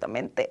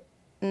absolutamente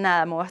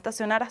nada, me voy a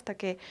estacionar hasta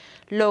que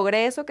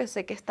logre eso, que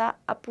sé que está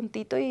a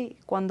puntito, y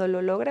cuando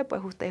lo logre,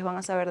 pues ustedes van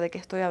a saber de qué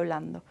estoy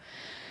hablando.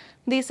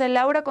 Dice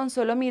Laura, con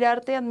solo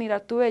mirarte y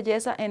admirar tu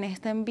belleza en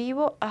este en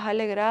vivo, has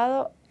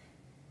alegrado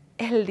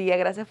el día.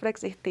 Gracias por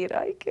existir.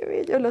 Ay, qué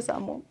bello, los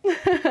amo.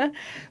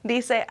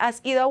 Dice,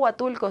 ¿has ido a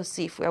Huatulco?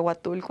 Sí, fui a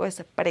Huatulco,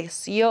 es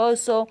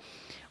precioso.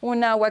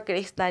 Un agua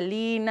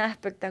cristalina,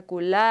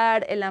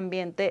 espectacular, el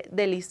ambiente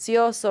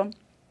delicioso.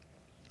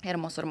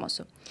 Hermoso,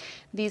 hermoso.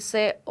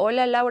 Dice,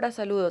 hola Laura,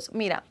 saludos.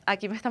 Mira,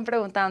 aquí me están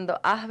preguntando,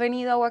 ¿has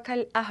venido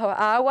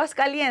a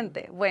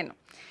Aguascalientes? Bueno,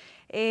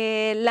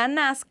 la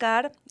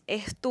NASCAR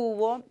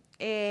estuvo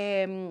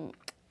en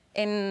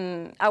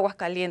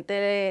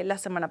Aguascalientes la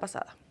semana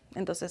pasada.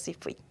 Entonces sí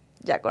fui,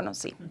 ya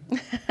conocí.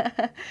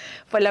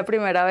 Fue la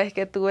primera vez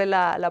que tuve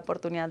la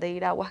oportunidad de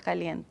ir a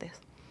Aguascalientes.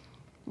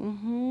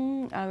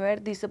 A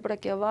ver, dice por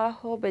aquí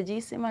abajo,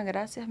 bellísima,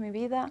 gracias mi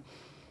vida.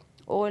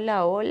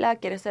 Hola, hola,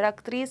 ¿quieres ser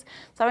actriz?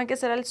 ¿Saben que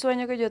ese era el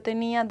sueño que yo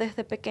tenía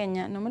desde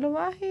pequeña? No me lo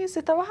bajes, se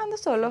está bajando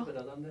solo. Sí,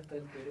 pero ¿dónde está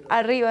el peligro?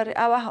 Arriba,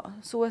 abajo,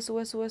 sube,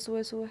 sube, sube,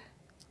 sube, sube.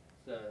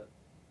 O sea,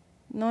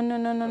 No.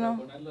 para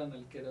ponerlo en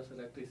el quiero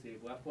ser actriz, si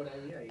vas por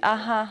ahí.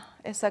 Ajá,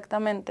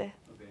 exactamente.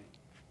 Ok.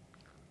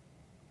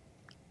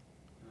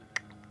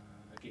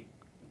 Aquí.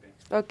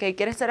 Ok,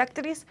 ¿quieres ser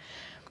actriz?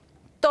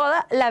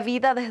 Toda la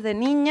vida desde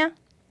niña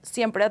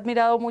siempre he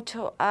admirado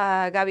mucho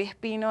a Gaby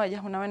Espino. Ella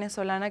es una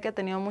venezolana que ha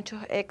tenido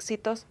muchos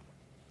éxitos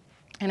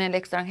en el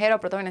extranjero, ha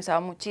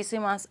protagonizado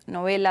muchísimas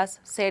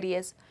novelas,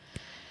 series.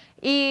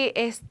 Y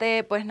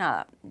pues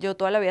nada, yo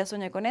toda la vida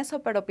soñé con eso,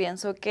 pero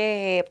pienso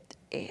que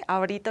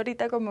ahorita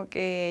como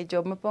que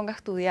yo me ponga a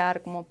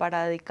estudiar como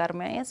para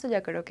dedicarme a eso,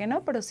 ya creo que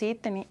no, pero sí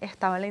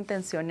estaba la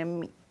intención en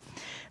mí.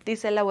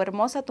 Dice, Lau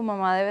hermosa, tu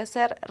mamá debe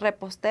ser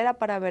repostera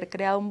para haber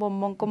creado un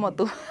bombón como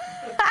tú.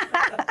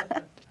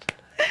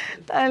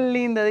 Tan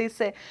lindo,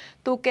 dice,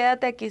 tú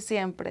quédate aquí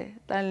siempre,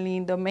 tan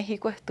lindo,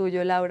 México es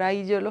tuyo, Laura,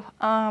 y yo los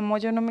amo,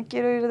 yo no me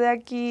quiero ir de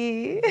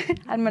aquí,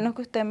 al menos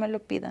que ustedes me lo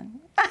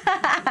pidan.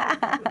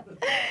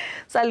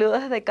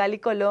 Saludos desde Cali,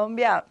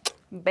 Colombia,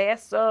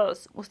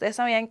 besos. ¿Ustedes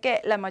sabían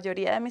que la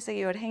mayoría de mis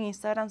seguidores en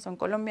Instagram son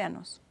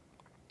colombianos?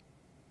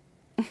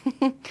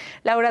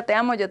 Laura, te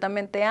amo, yo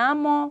también te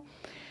amo.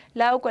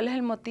 Lau, ¿cuál es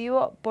el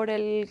motivo por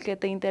el que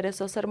te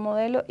interesó ser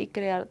modelo y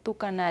crear tu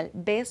canal?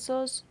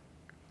 Besos,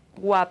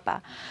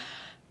 guapa.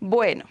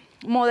 Bueno,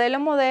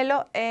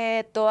 modelo,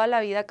 toda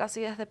la vida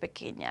casi desde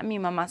pequeña. Mi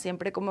mamá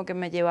siempre como que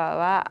me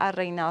llevaba a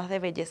reinados de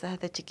belleza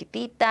desde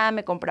chiquitita,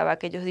 me compraba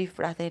aquellos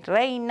disfraces de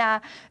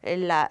reina,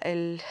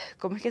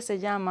 ¿cómo es que se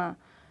llama?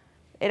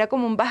 Era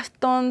como un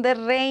bastón de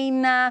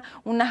reina,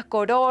 unas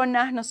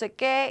coronas, no sé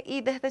qué, y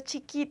desde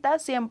chiquita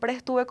siempre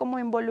estuve como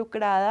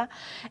involucrada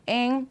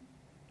en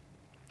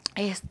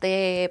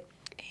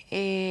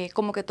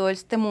como que todo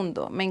este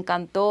mundo. Me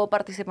encantó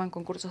participar en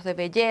concursos de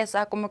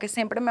belleza, como que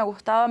siempre me ha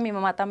gustado. A mi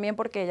mamá también,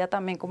 porque ella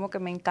también como que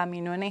me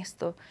encaminó en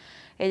esto.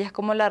 Ella es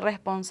como la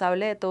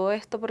responsable de todo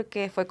esto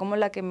porque fue como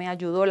la que me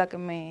ayudó, la que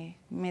me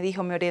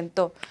dijo, me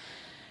orientó.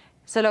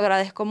 Se lo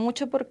agradezco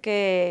mucho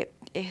porque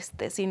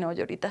si no,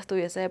 yo ahorita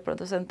estuviese de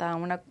pronto sentada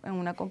en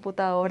una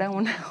computadora, en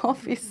una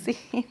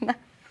oficina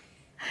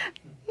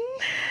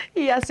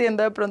y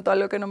haciendo de pronto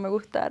algo que no me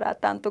gustara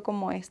tanto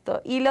como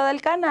esto. Y lo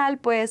del canal,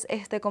 pues,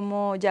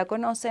 como ya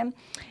conocen,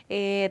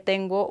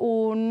 tengo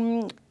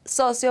un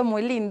socio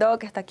muy lindo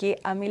que está aquí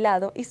a mi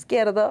lado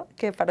izquierdo,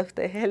 que para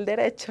ustedes es el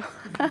derecho,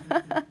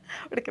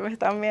 porque me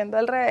están viendo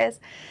al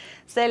revés.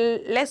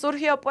 Le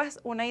surgió pues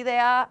una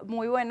idea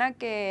muy buena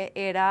que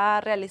era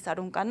realizar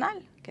un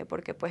canal,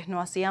 porque pues no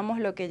hacíamos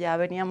lo que ya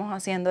veníamos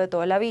haciendo de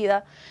toda la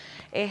vida,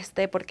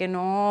 porque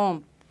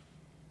no...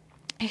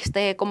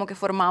 como que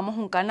formamos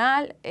un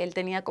canal, él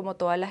tenía como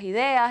todas las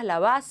ideas, la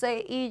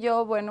base, y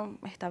yo, bueno,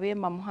 está bien,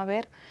 vamos a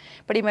ver.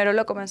 Primero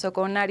lo comenzó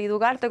con Ari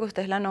Dugarte, que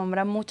ustedes la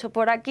nombran mucho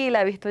por aquí,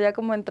 la he visto ya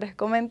como en 3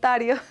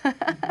 comentarios.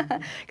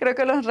 Creo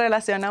que los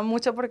relacionan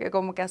mucho porque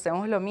como que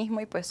hacemos lo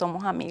mismo y pues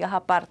somos amigas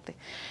aparte.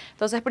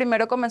 Entonces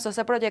primero comenzó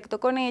ese proyecto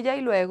con ella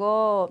y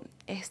luego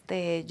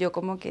yo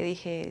como que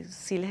dije,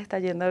 sí les está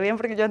yendo bien,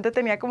 porque yo antes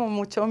tenía como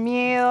mucho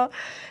miedo,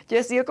 yo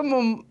he sido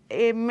como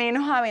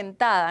menos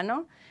aventada,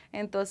 ¿no?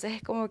 Entonces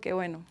es como que,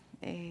 bueno,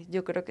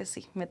 yo creo que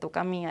sí, me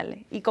toca a mí,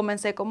 Ale. Y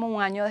comencé como 1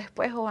 año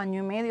después, o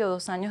año y medio,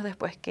 2 años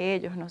después que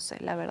ellos, no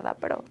sé, la verdad,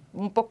 pero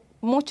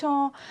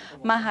mucho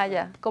más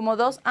allá. Como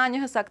 2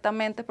 años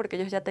exactamente, porque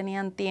ellos ya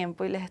tenían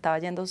tiempo y les estaba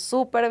yendo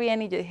súper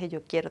bien y yo dije,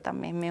 yo quiero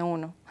también, me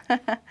uno.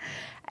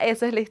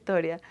 Esa es la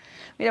historia.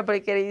 Mira,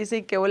 porque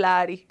dicen que hola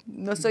Ari,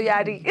 no soy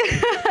Ari.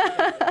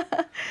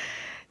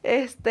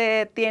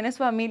 Tienes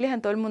familias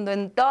en todo el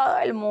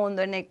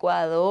mundo, en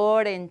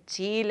Ecuador, en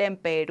Chile, en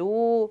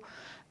Perú,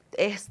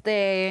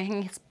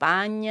 en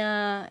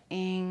España,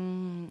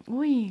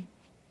 uy,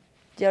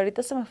 ya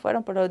ahorita se me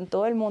fueron, pero en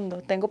todo el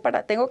mundo.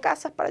 Tengo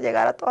casas para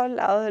llegar a todos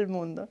lados del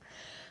mundo.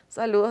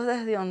 Saludos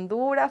desde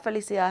Honduras,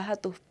 felicidades a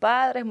tus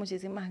padres,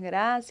 muchísimas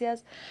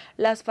gracias.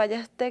 Las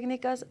fallas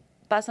técnicas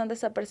pasan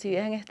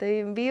desapercibidas en este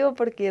en vivo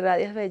porque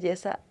irradias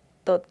belleza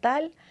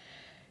total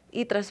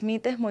y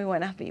transmites muy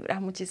buenas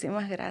vibras.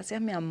 Muchísimas gracias,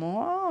 mi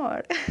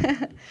amor.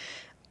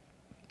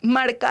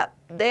 Marca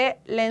de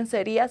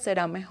lencería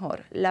será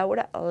mejor.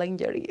 Laura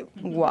Lingerie.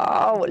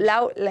 Wow,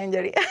 Lau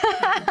Lingerie.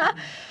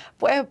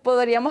 Pues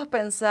podríamos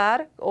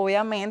pensar,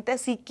 obviamente,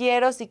 si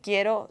quiero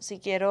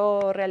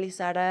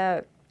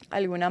realizar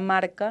alguna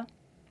marca,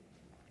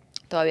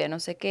 todavía no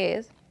sé qué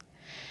es.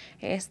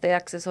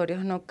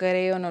 Accesorios no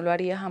creo, no lo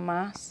haría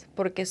jamás,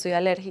 porque soy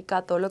alérgica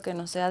a todo lo que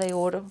no sea de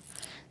oro.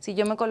 Si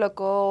yo me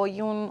coloco hoy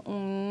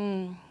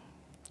no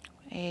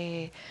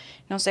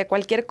sé,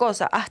 cualquier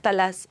cosa, hasta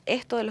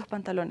esto de los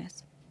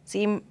pantalones,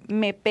 si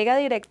me pega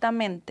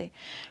directamente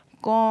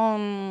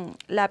con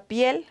la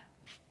piel,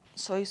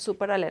 soy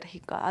súper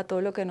alérgica a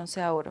todo lo que no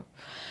sea oro.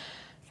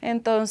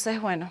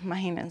 Entonces, bueno,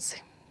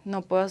 imagínense.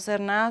 No puedo hacer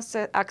nada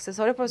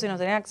accesorios, porque si no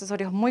tenía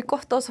accesorios muy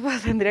costosos,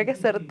 pues tendría que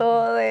ser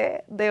todo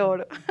de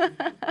oro.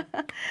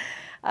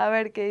 A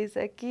ver, ¿qué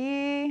dice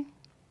aquí?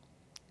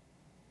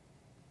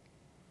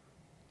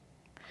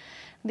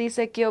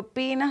 Dice, ¿qué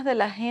opinas de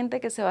la gente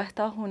que se va a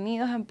Estados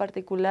Unidos, en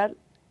particular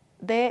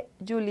de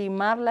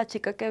Yulimar, la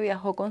chica que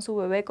viajó con su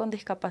bebé con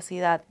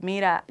discapacidad?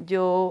 Mira,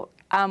 yo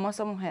amo a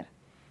esa mujer.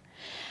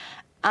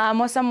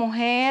 Amo a esa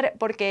mujer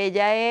porque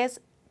ella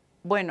es,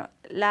 bueno,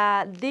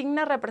 la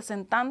digna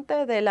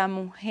representante de la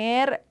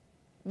mujer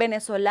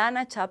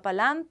venezolana echada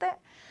pa'lante,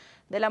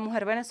 de la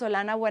mujer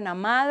venezolana buena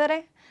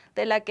madre,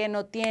 de la que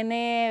no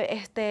tiene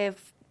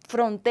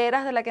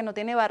fronteras, de la que no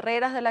tiene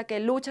barreras, de la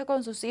que lucha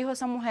con sus hijos.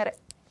 Esa mujer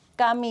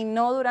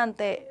caminó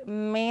durante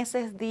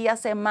meses, días,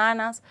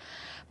 semanas,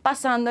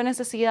 pasando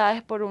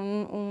necesidades por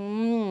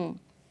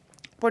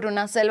por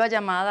una selva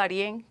llamada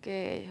Darién,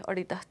 que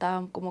ahorita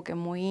está como que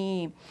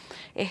muy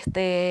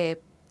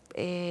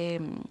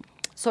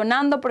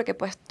sonando, porque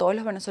pues todos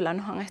los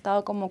venezolanos han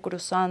estado como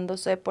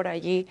cruzándose por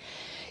allí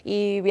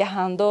y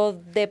viajando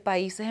de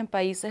países en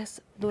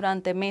países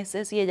durante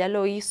meses, y ella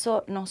lo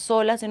hizo no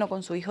sola, sino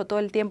con su hijo todo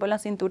el tiempo en la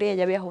cintura, y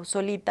ella viajó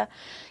solita.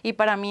 Y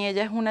para mí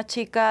ella es una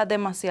chica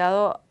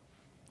demasiado...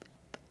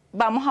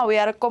 Vamos a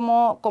obviar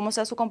cómo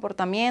sea su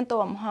comportamiento,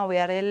 vamos a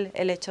obviar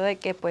el hecho de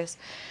que, pues,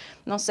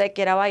 no sé,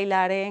 quiera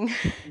bailar en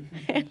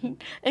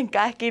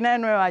cada esquina de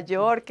Nueva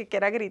York, que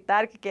quiera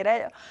gritar, que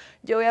quiera...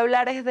 Yo voy a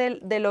hablar es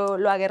de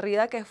lo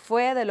aguerrida que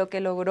fue, de lo que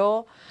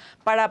logró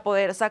para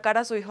poder sacar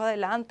a su hijo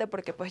adelante,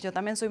 porque pues yo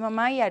también soy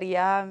mamá y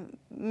haría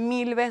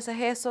 1000 veces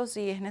eso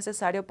si es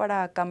necesario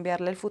para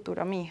cambiarle el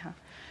futuro a mi hija.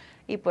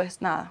 Y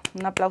pues nada,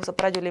 un aplauso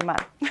para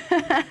Yulimar.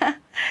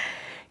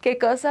 ¿Qué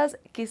cosas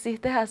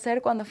quisiste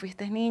hacer cuando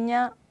fuiste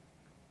niña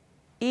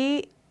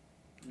y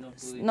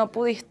no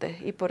pudiste?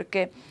 ¿Y por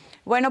qué?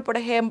 Bueno, por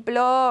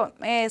ejemplo,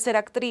 ser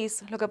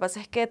actriz. Lo que pasa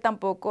es que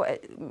tampoco...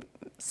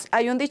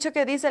 hay un dicho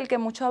que dice, el que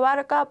mucho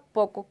abarca,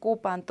 poco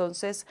ocupa.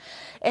 Entonces,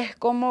 es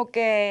como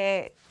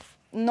que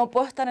no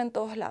puedo estar en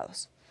todos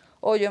lados.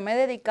 O yo me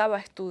dedicaba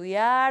a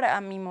estudiar, a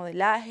mi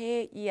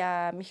modelaje y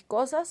a mis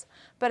cosas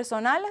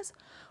personales,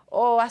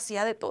 o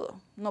hacía de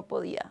todo. No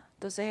podía.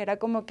 Entonces, era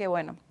como que,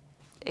 bueno...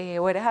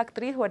 o eres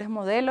actriz o eres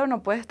modelo,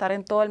 no puedes estar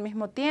en todo al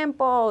mismo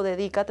tiempo, o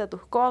dedícate a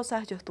tus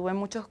cosas. Yo estuve en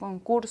muchos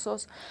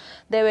concursos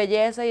de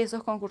belleza, y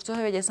esos concursos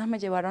de belleza me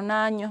llevaron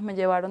años, me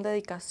llevaron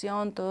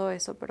dedicación, todo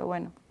eso, pero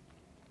bueno.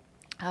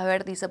 A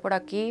ver, dice por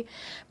aquí,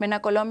 ven a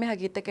Colombia,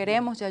 aquí te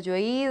queremos. Ya yo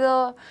he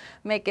ido,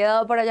 me he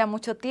quedado por allá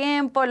mucho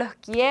tiempo, los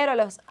quiero,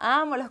 los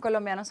amo. Los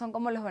colombianos son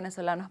como los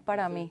venezolanos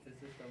para mí.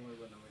 Eso está muy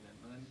bueno, mira,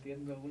 no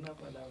entiendo una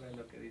palabra de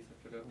lo que dices,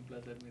 pero es un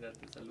placer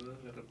mirarte.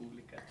 Saludos de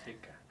República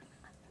Checa.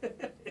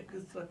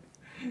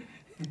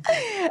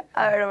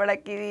 A ver, por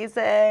aquí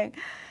dicen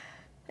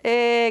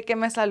que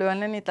me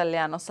saludan en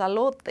italiano.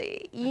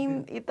 Salute,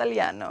 in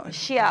italiano.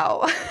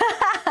 Ciao.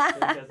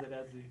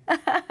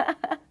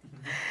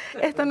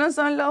 Estos no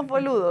son los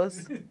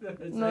boludos.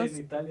 No, en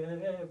Italia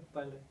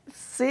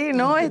sí,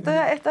 no, esto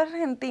es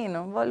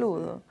argentino,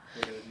 boludo.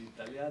 Pero en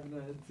italiano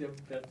es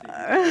siempre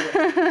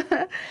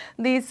así.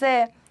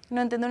 Dice... No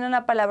entiendo ni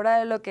una palabra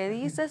de lo que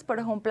dices, pero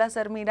es un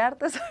placer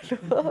mirarte.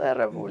 Saludos de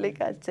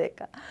República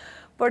Checa.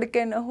 ¿Por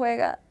qué no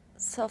juega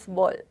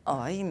softball?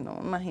 Ay, no,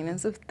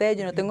 imagínense ustedes,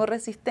 yo no tengo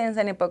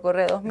resistencia ni para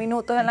correr 2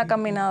 minutos en la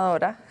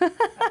caminadora.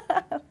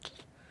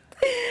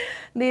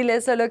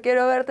 Dile, solo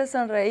quiero verte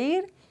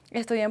sonreír.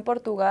 Estoy en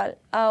Portugal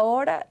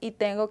ahora y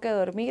tengo que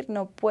dormir.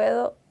 No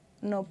puedo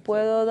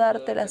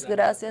darte las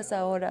gracias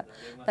ahora.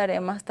 Daré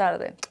más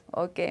tarde.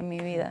 Ok, mi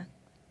vida.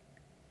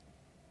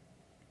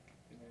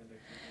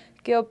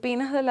 ¿Qué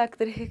opinas de la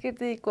actriz que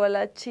criticó a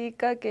la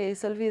chica que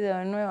hizo el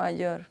video en Nueva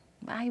York?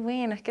 Ay,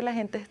 bueno, es que la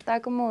gente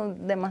está como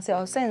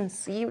demasiado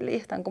sensible y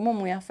están como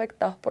muy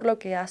afectados por lo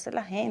que hace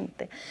la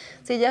gente.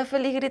 Si ella es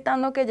feliz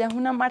gritando que ella es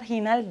una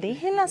marginal,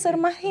 déjenla ser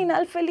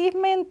marginal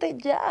felizmente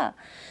ya.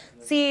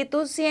 Si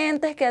tú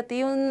sientes que a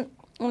ti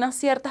unas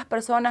ciertas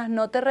personas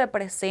no te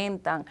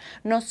representan,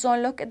 no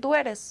son lo que tú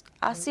eres,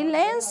 haz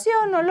silencio,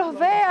 no los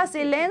veas,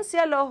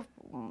 siléncialos,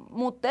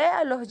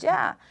 mutéalos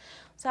ya.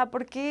 O sea,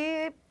 ¿por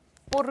qué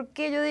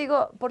yo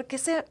digo, por qué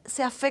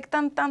se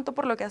afectan tanto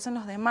por lo que hacen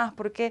los demás?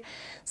 ¿Por qué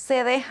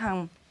se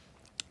dejan,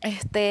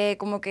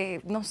 como que,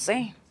 no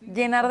sé,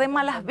 llenar de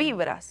malas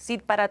vibras? Si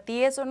para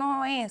ti eso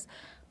no es,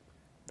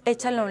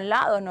 échalo a un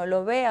lado, no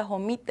lo veas,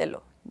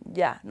 omítelo,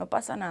 ya, no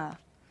pasa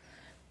nada.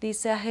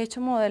 Dice, ¿has hecho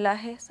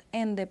modelajes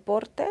en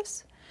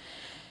deportes?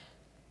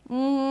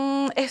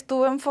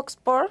 Estuve en Fox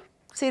Sports,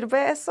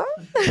 ¿Sirve eso?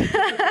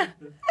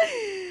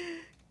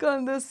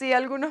 Conducí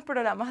algunos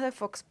programas de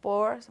Fox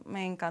Sports,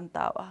 me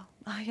encantaba.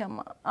 Ay,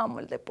 amo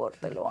el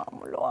deporte,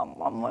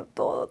 amo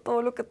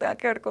todo lo que tenga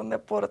que ver con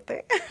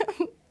deporte.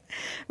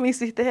 Me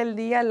hiciste el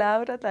día,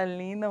 Laura, tan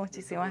lindo,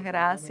 muchísimas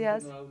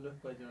gracias. No hablo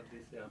español,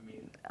 dice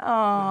amigo.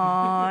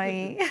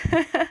 Ay.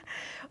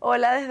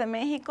 Hola desde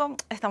México,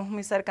 estamos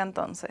muy cerca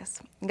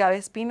entonces. Gaby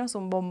Espino es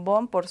un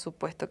bombón, por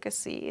supuesto que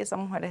sí, esa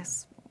mujer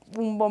es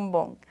un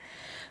bombón.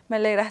 Me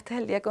alegraste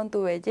el día con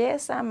tu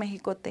belleza,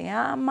 México te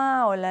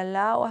ama, hola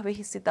Lau, has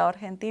visitado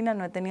Argentina,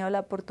 no he tenido la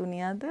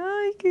oportunidad de...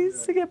 Ay,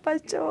 qué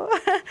pacho.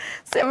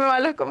 Se me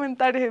van los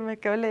comentarios y me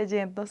quedo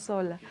leyendo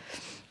sola.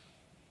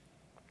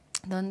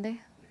 ¿Dónde?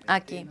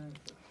 Aquí.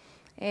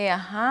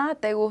 Ajá,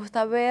 ¿te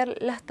gusta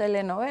ver las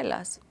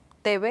telenovelas?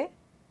 ¿TV?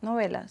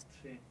 ¿Novelas?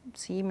 Sí.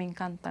 Sí, me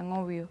encantan,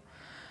 obvio.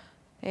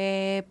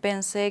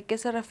 Pensé que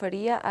se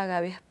refería a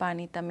Gaby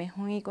Spani, también es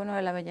un ícono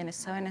de la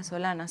belleza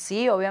venezolana.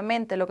 Sí,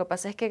 obviamente, lo que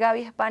pasa es que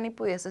Gaby Spani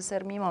pudiese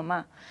ser mi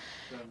mamá.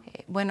 Claro.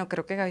 Bueno,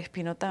 creo que Gaby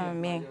Espino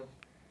también.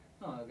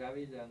 No,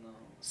 Gaby ya no.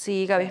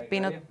 Sí, Gaby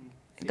Espino,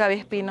 Gaby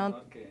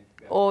Espino,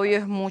 obvio,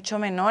 es mucho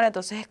menor,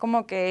 entonces es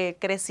como que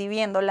crecí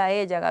viéndola a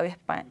ella,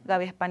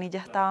 Gaby Spani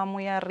ya estaba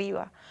muy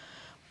arriba,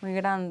 muy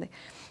grande.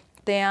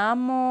 Te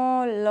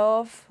amo,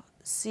 love.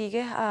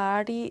 Sigues a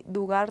Ari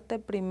Dugarte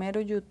primero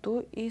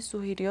YouTube y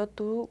sugirió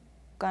tu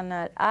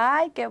canal.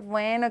 Ay, qué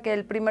bueno que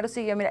él primero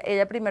siguió. Mira,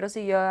 ella primero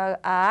siguió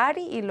a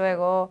Ari y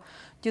luego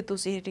YouTube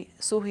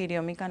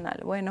sugirió mi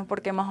canal. Bueno,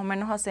 porque más o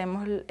menos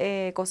hacemos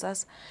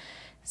cosas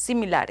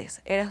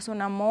similares. Eres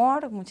un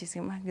amor,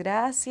 muchísimas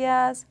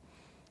gracias.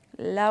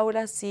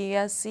 Laura, sigue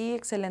así,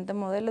 excelente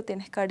modelo,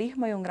 tienes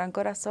carisma y un gran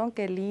corazón,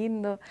 qué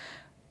lindo.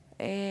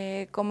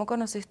 ¿Cómo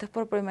conociste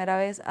por primera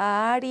vez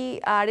a Ari?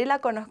 A Ari la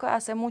conozco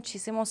hace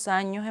muchísimos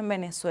años en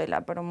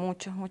Venezuela, pero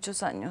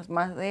muchos años,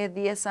 más de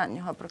 10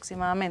 años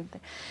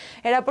aproximadamente.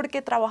 Era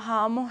porque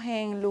trabajábamos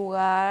en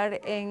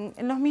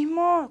los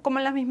mismos, como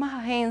en las mismas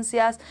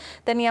agencias,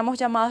 teníamos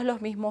llamados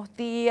los mismos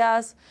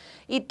días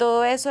y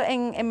todo eso.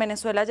 En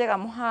Venezuela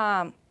llegamos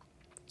a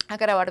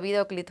grabar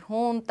videoclips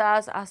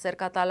juntas, a hacer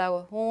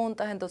catálogos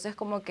juntas, entonces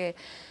como que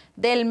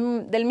del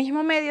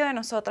mismo medio de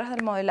nosotras,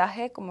 del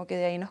modelaje, como que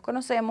de ahí nos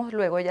conocemos,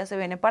 luego ella se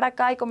viene para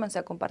acá y comencé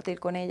a compartir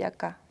con ella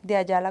acá, de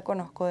allá la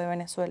conozco de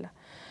Venezuela.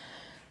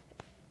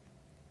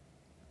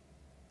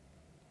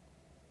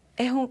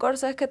 ¿Es un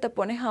corsé que te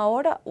pones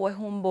ahora o es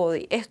un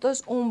body? Esto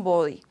es un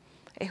body,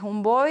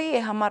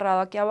 es amarrado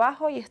aquí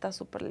abajo y está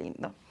súper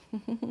lindo.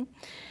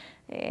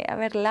 A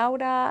ver,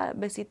 Laura,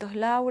 besitos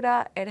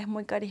Laura, eres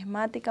muy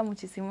carismática,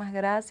 muchísimas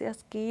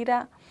gracias,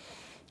 Kira.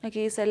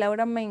 Aquí dice,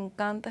 Laura, me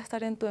encanta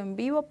estar en tu en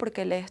vivo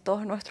porque lees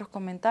todos nuestros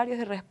comentarios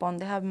y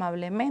respondes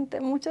amablemente.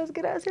 Muchas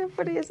gracias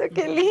por eso,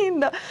 qué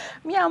lindo.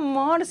 Mi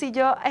amor, si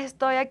yo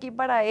estoy aquí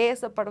para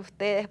eso, para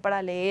ustedes,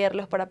 para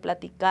leerlos, para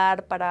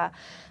platicar,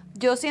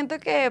 Yo siento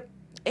que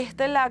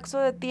este lapso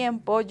de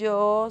tiempo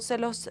yo se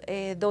los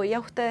doy a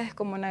ustedes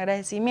como un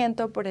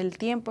agradecimiento por el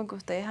tiempo en que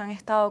ustedes han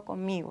estado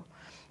conmigo.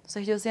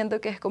 Entonces yo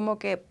siento que es como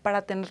que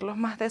para tenerlos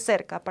más de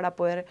cerca, para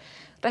poder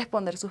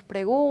responder sus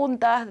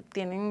preguntas,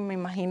 tienen, me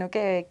imagino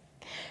que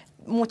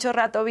mucho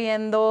rato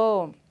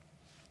viendo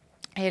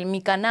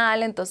mi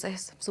canal,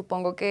 entonces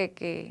supongo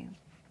que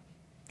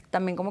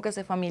también como que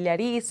se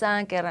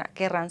familiarizan,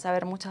 querrán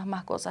saber muchas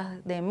más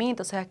cosas de mí,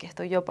 entonces aquí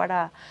estoy yo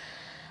para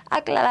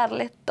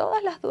aclararles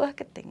todas las dudas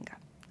que tengan.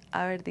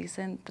 A ver,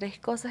 dicen 3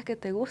 cosas que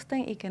te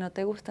gusten y que no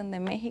te gusten de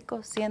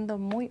México, siendo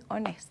muy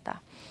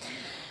honesta.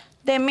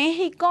 De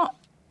México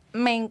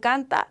me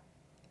encanta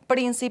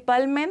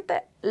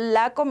principalmente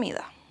la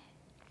comida,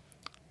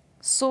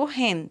 su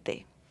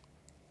gente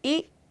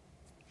y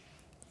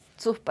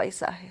sus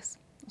paisajes.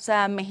 O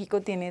sea,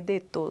 México tiene de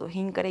todo. Es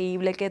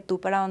increíble que tú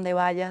para donde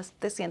vayas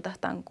te sientas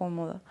tan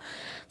cómodo.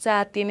 O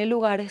sea, tiene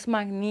lugares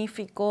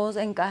magníficos.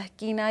 En cada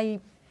esquina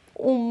hay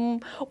un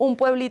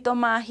pueblito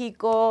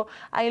mágico.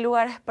 Hay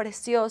lugares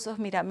preciosos.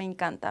 Mira, me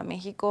encanta.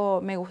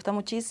 México me gusta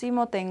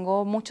muchísimo.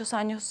 Tengo muchos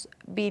años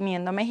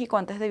viniendo a México.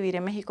 Antes de vivir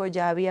en México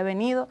ya había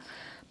venido.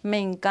 Me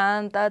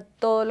encanta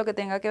todo lo que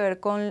tenga que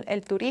ver con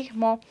el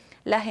turismo.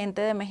 La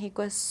gente de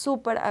México es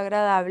súper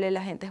agradable,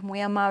 la gente es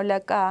muy amable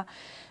acá.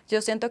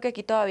 Yo siento que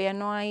aquí todavía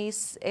no hay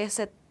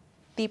ese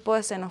tipo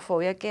de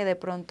xenofobia que de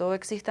pronto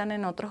existan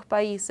en otros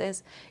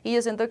países. Y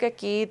yo siento que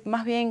aquí,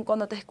 más bien,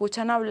 cuando te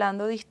escuchan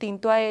hablando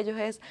distinto a ellos,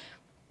 es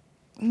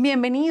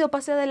bienvenido,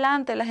 pase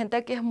adelante. La gente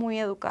aquí es muy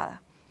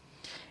educada.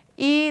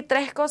 Y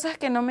 3 cosas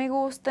que no me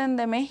gusten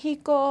de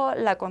México: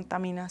 la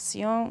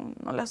contaminación,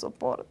 no la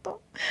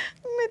soporto.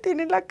 Me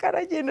tiene la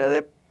cara llena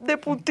de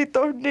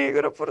puntitos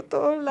negros por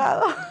todos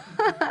lados.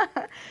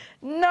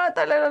 No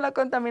tolero la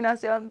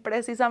contaminación,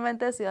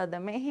 precisamente de Ciudad de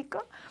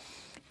México.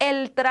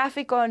 El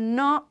tráfico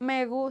no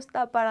me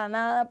gusta para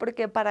nada,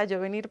 porque para yo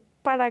venir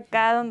para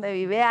acá donde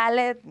vive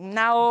Ale,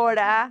 1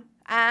 hora,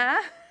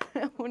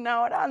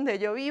 1 hora donde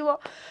yo vivo,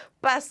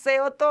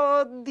 paseo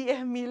todo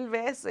 10.000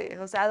 veces,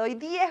 o sea, doy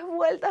 10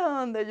 vueltas a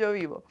donde yo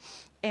vivo,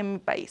 en mi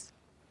país.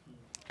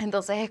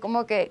 Entonces es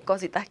como que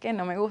cositas que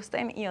no me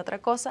gusten. Y otra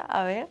cosa,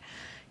 a ver,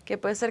 Que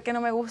puede ser que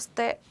no me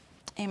guste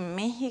en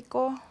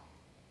México,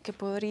 que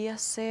podría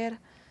ser...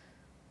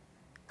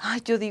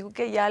 Ay, yo digo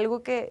que hay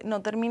algo que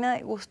no termina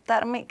de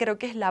gustarme, creo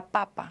que es la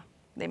papa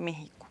de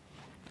México.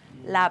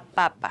 La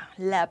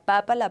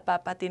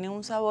papa tiene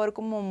un sabor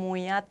como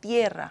muy a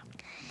tierra.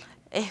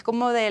 Es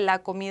como de la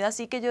comida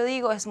así que yo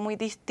digo, es muy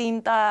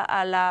distinta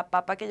a la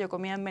papa que yo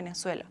comía en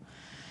Venezuela.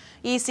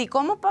 Y si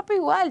como papa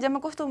igual, ya me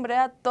acostumbré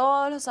a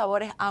todos los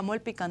sabores. Amo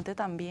el picante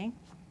también.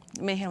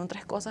 Me dijeron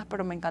 3 cosas,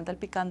 pero me encanta el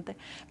picante.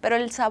 Pero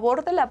el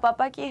sabor de la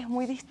papa aquí es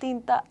muy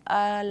distinta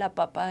a la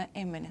papa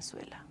en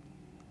Venezuela.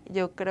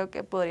 Yo creo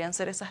que podrían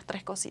ser esas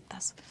 3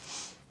 cositas.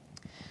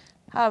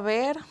 A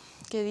ver,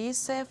 ¿qué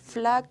dice?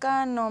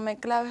 Flaca, no me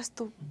claves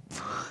tus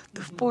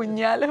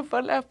puñales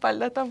por la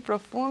espalda tan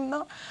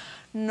profundo.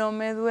 No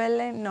me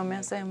duele, no me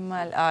hace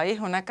mal. Ay, es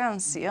una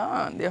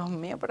canción. Dios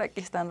mío, por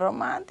aquí es tan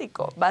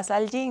romántico. Vas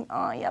al gym.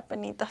 Ay,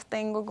 apenitas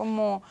tengo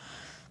como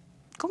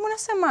una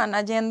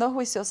semana yendo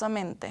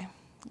juiciosamente.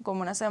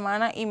 Como una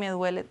semana y me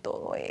duele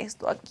todo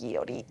esto aquí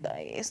ahorita,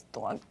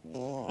 esto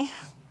aquí.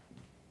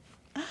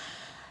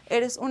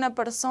 Eres una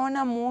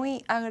persona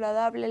muy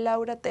agradable,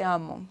 Laura, te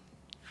amo.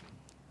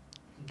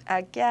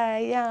 Aquí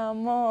hay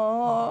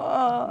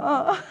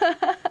amor.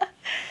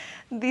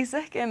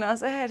 Dices que no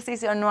haces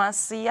ejercicio. No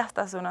hacía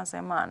hasta hace una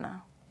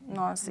semana.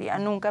 No hacía,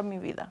 nunca en mi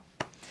vida.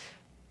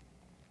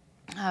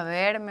 A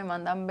ver, me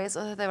mandan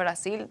besos desde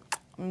Brasil.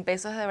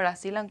 Besos desde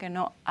Brasil, aunque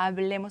no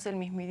hablemos el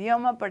mismo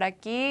idioma. Por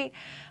aquí,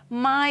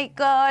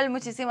 Michael,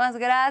 muchísimas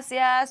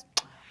gracias.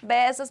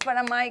 Besos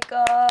para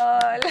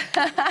Michael.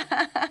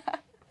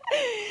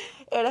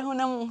 Eres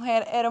una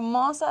mujer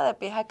hermosa de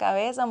pies a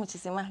cabeza.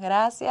 Muchísimas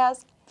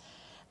gracias.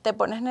 ¿Te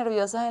pones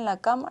nerviosa en la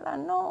cámara?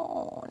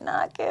 No,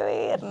 nada que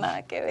ver,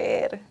 nada que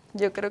ver.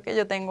 Yo creo que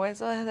yo tengo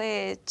eso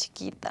desde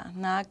chiquita,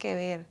 nada que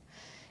ver.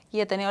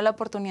 Y he tenido la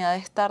oportunidad de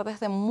estar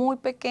desde muy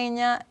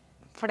pequeña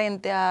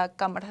frente a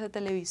cámaras de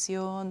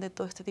televisión, de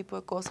todo este tipo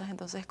de cosas.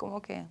 Entonces,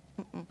 como que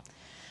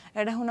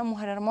eres una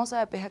mujer hermosa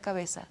de pies a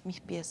cabeza,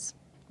 mis pies.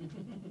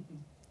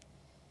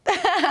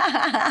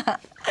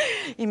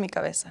 Y mi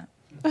cabeza.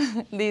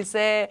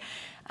 Dice,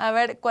 a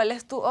ver, ¿cuál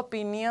es tu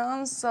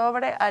opinión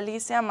sobre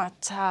Alicia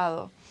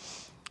Machado?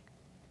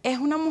 Es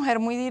una mujer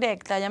muy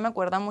directa, ella me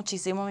acuerda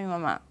muchísimo a mi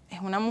mamá.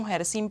 Es una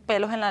mujer sin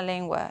pelos en la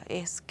lengua.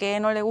 Es que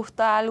no le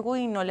gusta algo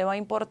y no le va a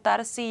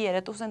importar si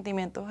hiere tus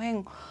sentimientos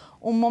en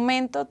un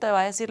momento, te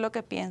va a decir lo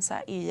que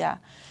piensa y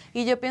ya.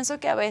 Y yo pienso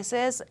que a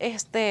veces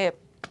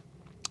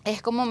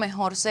es como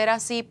mejor ser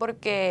así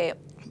porque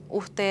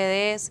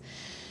ustedes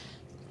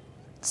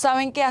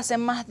saben que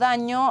hacen más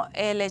daño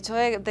el hecho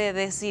de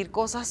decir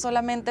cosas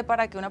solamente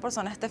para que una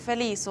persona esté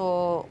feliz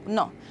o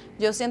no.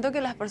 Yo siento que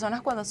las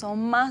personas cuando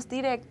son más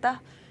directas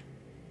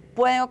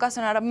pueden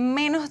ocasionar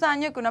menos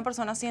daño que una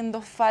persona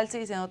siendo falsa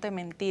y diciéndote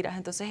mentiras.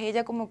 Entonces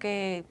ella como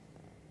que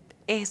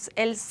es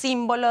el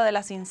símbolo de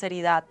la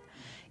sinceridad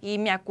y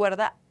me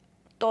acuerda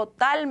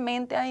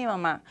totalmente a mi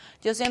mamá.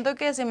 Yo siento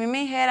que si a mí me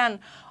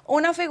dijeran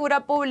una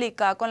figura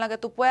pública con la que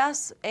tú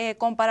puedas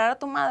comparar a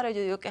tu madre,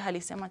 yo digo que es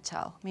Alicia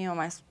Machado. Mi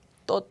mamá es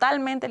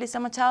totalmente Alicia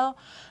Machado.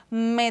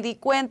 Me di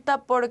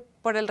cuenta por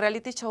el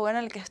reality show en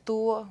el que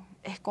estuvo,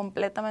 es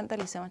completamente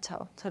Alicia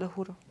Machado, se lo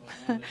juro.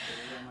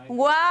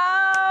 ¡Wow,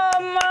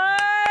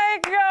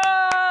 Michael!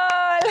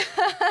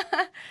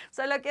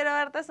 Solo quiero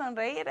verte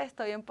sonreír,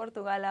 estoy en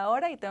Portugal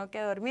ahora y tengo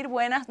que dormir.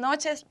 Buenas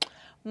noches,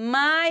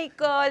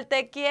 Michael,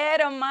 te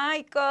quiero,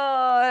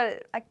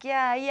 Michael. Aquí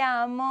hay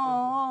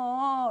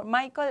amor.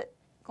 Michael,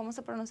 ¿cómo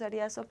se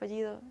pronunciaría su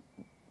apellido?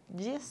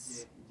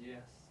 Yes.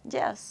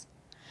 Yes.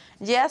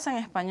 Yes en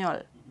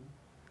español.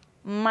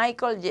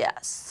 Michael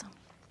Yes.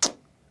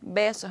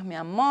 Besos, mi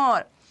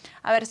amor.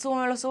 A ver,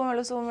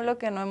 súbemelo,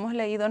 que no hemos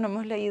leído.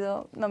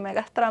 No me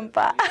hagas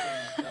trampa.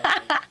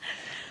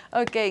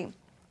 Ok.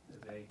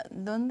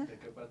 ¿Dónde? ¿De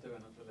qué parte de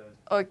Venezuela eres?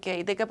 Ok,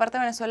 ¿de qué parte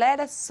de Venezuela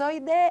eres? Soy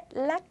de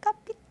la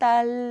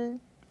capital,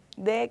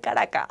 de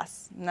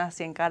Caracas.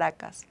 Nací en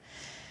Caracas.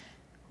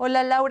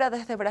 Hola, Laura,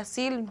 desde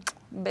Brasil.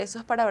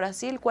 Besos para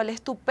Brasil. ¿Cuál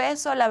es tu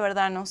peso? La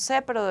verdad no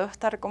sé, pero debo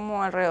estar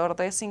como alrededor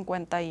de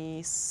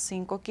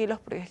 55 kilos,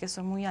 porque es que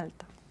soy muy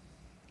alta.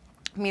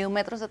 Mido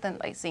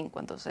 1,75 m,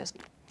 entonces...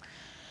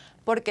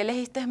 ¿Por qué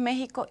elegiste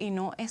México y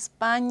no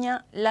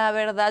España? La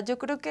verdad, yo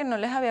creo que no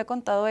les había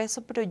contado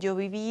eso, pero yo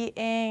viví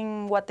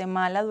en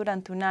Guatemala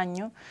durante un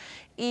año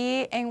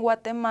y en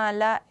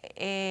Guatemala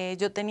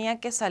yo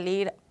tenía que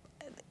salir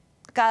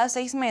cada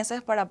 6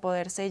 meses para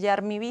poder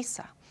sellar mi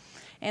visa.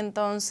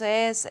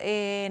 Entonces,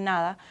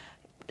 nada,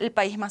 el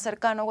país más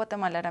cercano a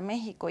Guatemala era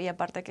México y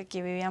aparte que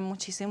aquí vivían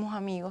muchísimos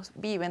amigos,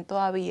 viven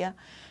todavía,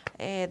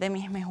 de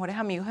mis mejores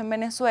amigos en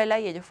Venezuela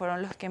y ellos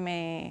fueron los que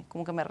me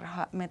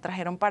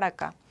trajeron para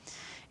acá.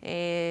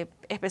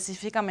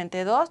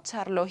 Específicamente 2,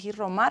 Charlos y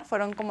Romar,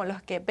 fueron como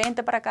los que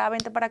vente para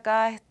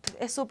acá,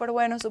 es súper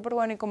bueno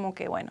y como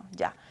que bueno,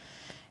 ya.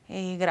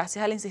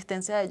 Gracias a la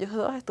insistencia de ellos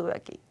 2 estuve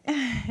aquí.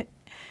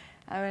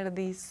 A ver,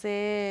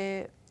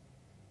 dice...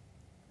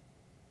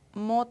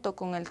 Moto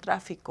con el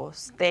tráfico.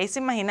 ¿Ustedes se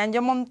imaginan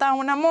yo montar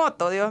una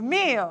moto? Dios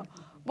mío.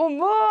 ¡Bum,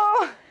 bum!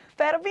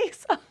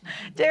 permiso.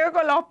 Llego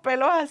con los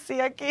pelos así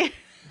aquí.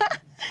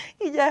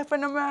 Y ya después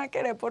no me van a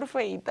querer por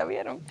feíta,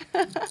 ¿vieron?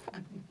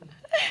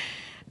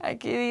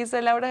 Aquí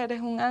dice, Laura,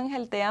 eres un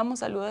ángel, te amo,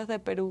 saludos desde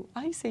Perú.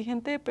 Ay, sí, hay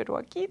gente de Perú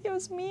aquí,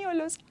 Dios mío,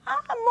 los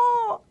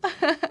amo.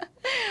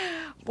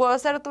 ¿Puedo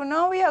ser tu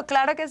novia?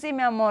 Claro que sí,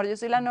 mi amor, yo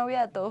soy la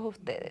novia de todos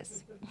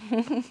ustedes.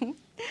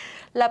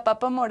 La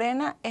papa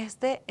morena es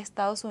de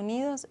Estados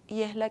Unidos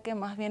y es la que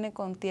más viene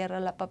con tierra.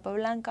 La papa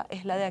blanca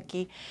es la de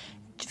aquí.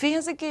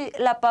 Fíjense que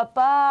la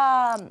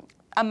papa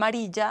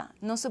amarilla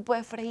no se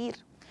puede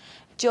freír.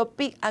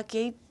 Aquí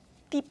hay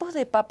tipos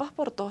de papas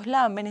por todos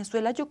lados. En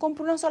Venezuela yo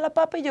compro una sola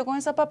papa y yo con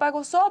esa papa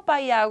hago sopa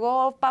y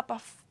hago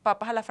papas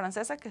a la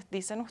francesa, que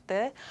dicen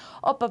ustedes,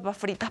 o papas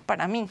fritas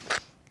para mí.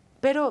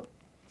 Pero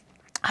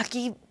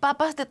aquí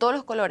papas de todos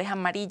los colores,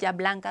 amarilla,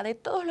 blanca, de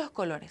todos los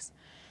colores.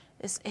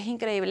 Es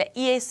increíble.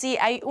 Y sí,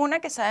 hay una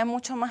que sabe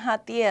mucho más a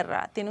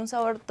tierra, tiene un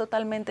sabor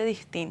totalmente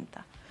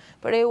distinto.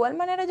 Pero de igual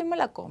manera yo me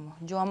la como.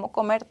 Yo amo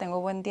comer, tengo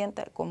buen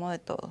diente, como de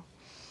todo.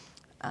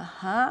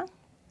 Ajá.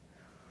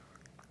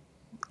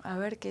 A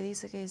ver, ¿qué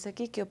dice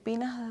aquí? ¿Qué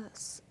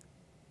opinas,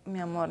 mi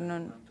amor?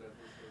 No.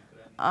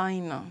 Ay,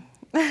 no.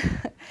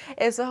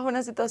 Eso es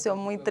una situación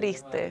muy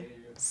triste.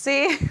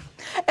 Sí,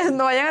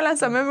 no vayan a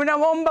lanzarme una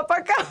bomba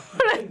para acá,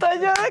 pero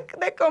estoy yo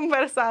de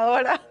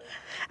conversadora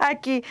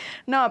aquí.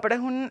 No, pero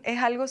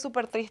es algo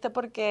súper triste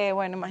porque,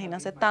 bueno,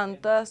 imagínense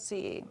tantos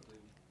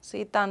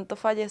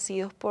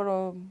fallecidos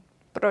por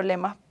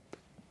problemas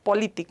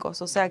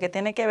políticos, o sea, que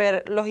tiene que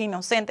ver los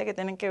inocentes, que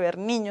tienen que ver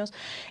niños.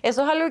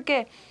 Eso es algo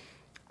que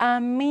a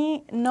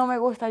mí no me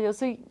gusta. Yo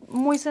soy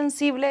muy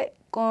sensible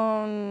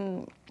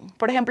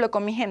por ejemplo,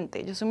 con mi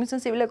gente. Yo soy muy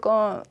sensible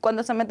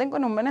cuando se meten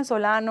con un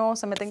venezolano,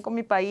 se meten con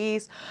mi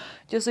país.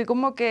 Yo soy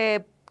como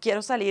que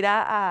quiero salir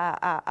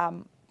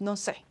no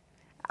sé,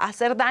 a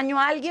hacer daño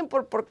a alguien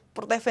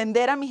por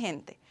defender a mi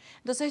gente.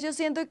 Entonces yo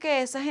siento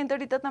que esa gente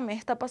ahorita también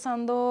está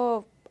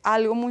pasando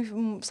algo muy,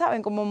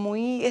 ¿saben?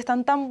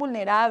 Están tan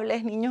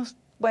vulnerables, niños,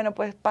 bueno,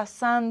 pues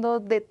pasando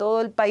de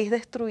todo el país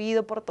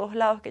destruido por todos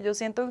lados, que yo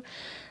siento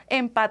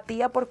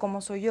empatía por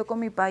cómo soy yo con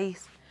mi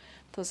país.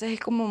 Entonces es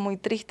como muy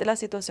triste la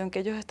situación que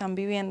ellos están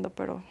viviendo,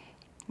 pero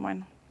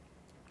bueno,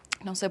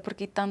 no sé por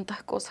qué hay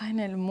tantas cosas en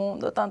el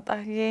mundo,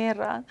 tantas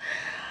guerras,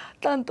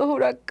 tantos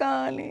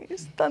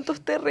huracanes, tantos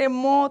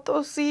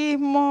terremotos,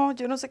 sismos.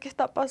 Yo no sé qué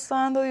está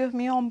pasando, Dios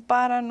mío,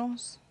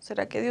 ampáranos.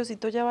 ¿Será que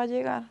Diosito ya va a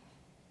llegar?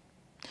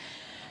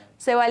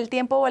 Se va el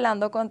tiempo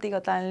volando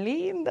contigo, tan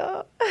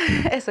lindo.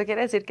 Eso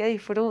quiere decir que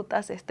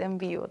disfrutas este en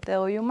vivo. ¿Te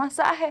doy un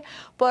masaje?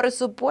 Por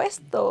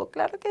supuesto,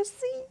 claro que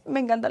sí.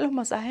 Me encantan los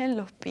masajes en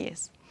los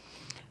pies.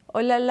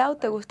 Hola, Lau,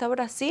 ¿te gusta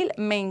Brasil?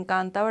 Me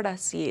encanta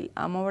Brasil,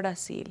 amo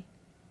Brasil.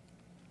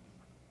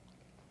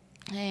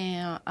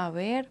 A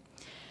ver.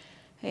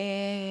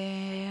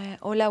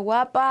 Hola,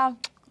 guapa.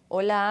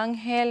 Hola,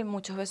 Ángel.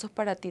 Muchos besos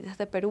para ti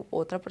desde Perú.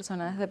 Otra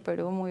persona desde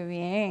Perú, muy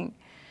bien.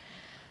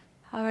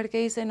 A ver qué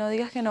dice, no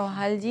digas que no vas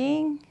al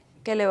gym,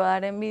 que le va a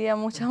dar envidia a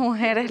muchas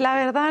mujeres. La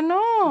verdad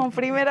no,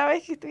 primera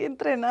vez que estoy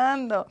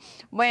entrenando.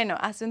 Bueno,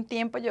 hace un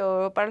tiempo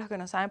yo, para los que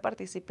no saben,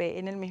 participé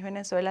en el Miss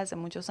Venezuela hace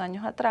muchos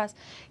años atrás.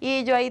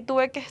 Y yo ahí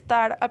tuve que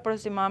estar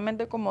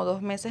aproximadamente como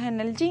 2 meses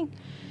en el gym.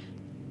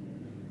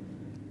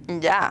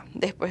 Ya,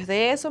 después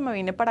de eso me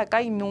vine para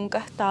acá y nunca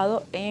he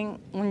estado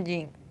en un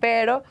gym.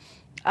 Pero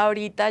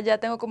ahorita ya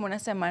tengo como una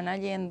semana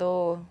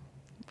yendo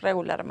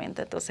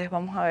regularmente, entonces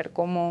vamos a ver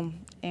cómo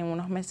en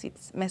unos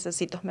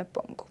mesecitos me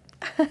pongo.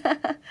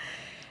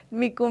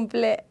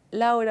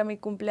 Laura, mi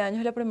cumpleaños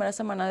es la primera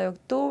semana de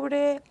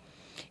octubre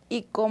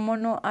y cómo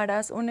no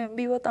harás un en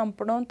vivo tan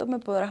pronto, me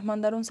podrás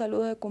mandar un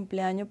saludo de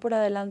cumpleaños por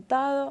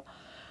adelantado.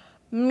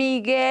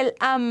 Miguel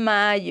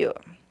Amayo.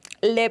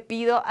 Le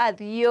pido a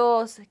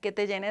Dios que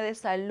te llene de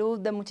salud,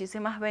 de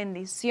muchísimas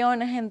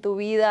bendiciones en tu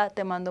vida.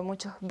 Te mando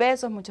muchos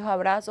besos, muchos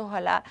abrazos.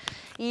 Ojalá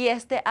y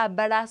este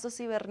abrazo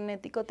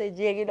cibernético te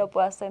llegue y lo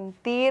puedas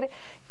sentir.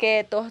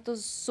 Que todos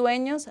tus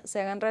sueños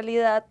se hagan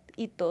realidad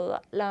y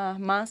toda la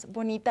más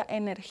bonita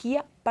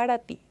energía para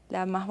ti.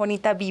 La más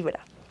bonita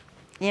vibra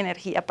y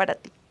energía para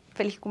ti.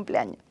 Feliz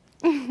cumpleaños.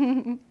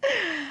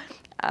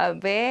 A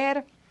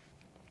ver.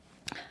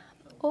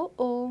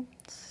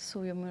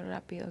 Subió muy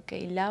rápido. Ok,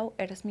 Lau,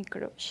 eres mi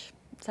crush.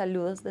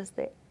 Saludos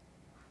desde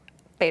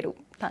Perú.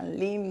 Tan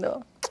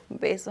lindo.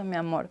 Besos, mi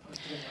amor.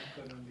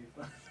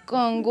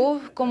 Con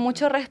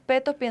mucho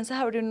respeto,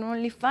 ¿piensas abrir un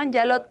OnlyFans?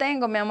 Ya lo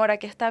tengo, mi amor.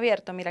 Aquí está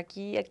abierto. Mira,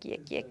 aquí.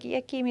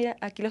 Mira,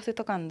 aquí lo estoy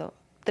tocando.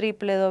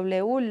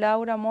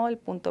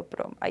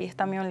 www.lauramodel.pro. Ahí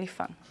está mi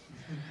OnlyFans.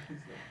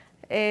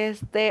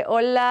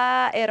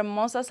 Hola,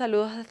 hermosa.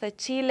 Saludos desde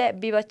Chile.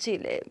 ¡Viva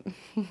Chile!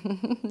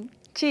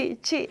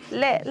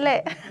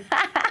 Le.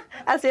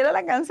 Así era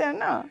la canción,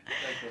 ¿no?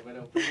 Exacto,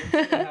 pero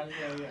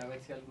a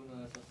ver si alguno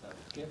de esos sabe.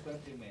 ¿Qué fue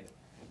primero?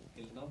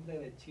 ¿El nombre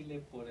de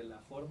Chile por la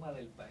forma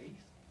del país?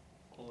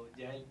 ¿O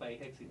ya el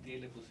país existía y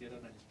le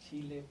pusieron al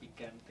chile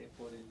picante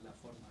por la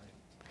forma del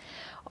país?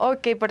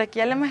 Ok, por aquí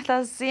ya le me está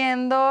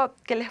haciendo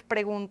que les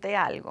pregunte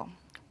algo.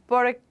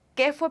 ¿Por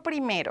qué fue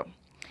primero?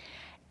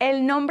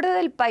 ¿El nombre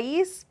del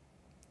país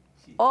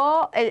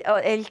o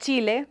el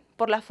chile,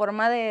 por la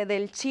forma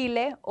del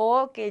chile,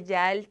 o que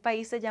ya el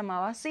país se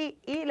llamaba así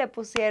y le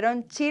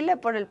pusieron chile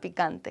por el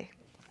picante.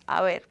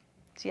 A ver,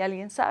 si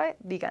alguien sabe,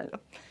 díganlo.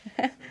 Eso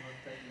no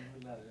está en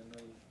ningún lado, yo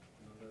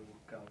no lo he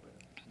buscado,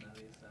 pero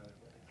nadie sabe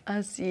cuál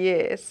es. Así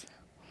es.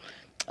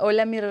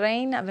 Hola, mi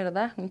reina,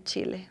 ¿verdad? Un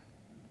chile.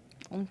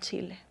 Un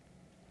chile.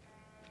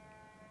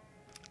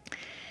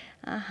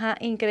 Ajá,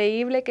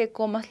 increíble que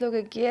comas lo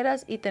que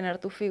quieras y tener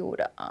tu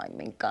figura. Ay,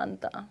 me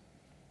encanta.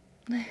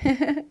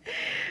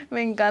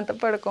 Me encanta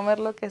poder comer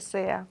lo que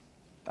sea.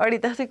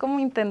 Ahorita estoy como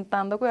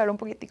intentando cuidar un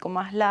poquitico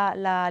más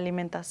la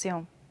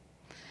alimentación.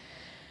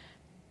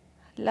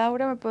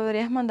 Laura, ¿me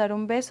podrías mandar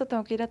un beso?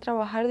 Tengo que ir a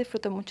trabajar.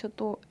 Disfruté mucho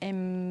tu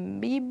en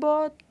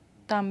vivo.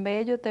 Tan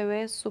bello, te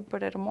ves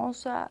súper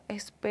hermosa.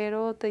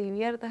 Espero te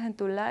diviertas en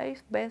tu live.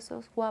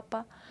 Besos,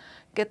 guapa.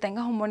 Que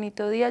tengas un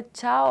bonito día.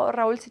 Chao,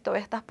 Raúl, si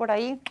todavía estás por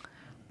ahí.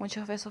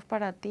 Muchos besos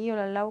para ti.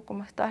 Hola, Lau,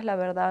 ¿cómo estás? La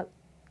verdad,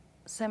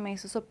 se me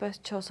hizo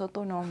sospechoso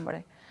tu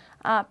nombre.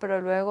 Ah,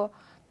 pero luego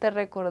te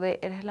recordé,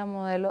 eres la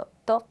modelo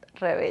top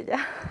rebella.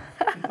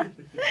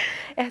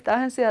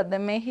 ¿Estabas en Ciudad de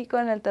México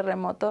en el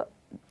terremoto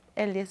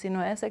el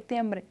 19 de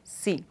septiembre?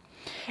 Sí.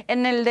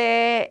 En el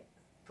de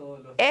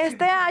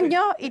este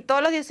año y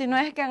todos los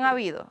 19 que han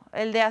habido.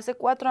 El de hace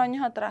 4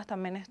 años atrás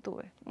también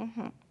estuve.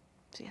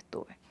 Sí,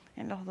 estuve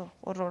en los dos.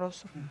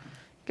 Horroroso.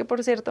 Que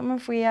por cierto me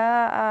fui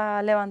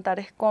a levantar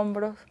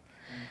escombros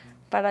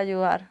para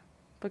ayudar.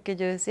 Porque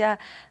yo decía,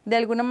 de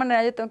alguna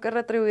manera yo tengo que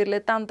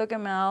retribuirle tanto que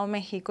me ha dado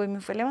México. Y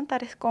me fui a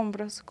levantar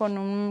escombros con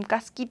un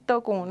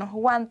casquito, con unos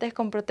guantes,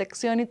 con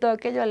protección y todo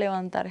aquello a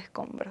levantar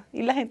escombros.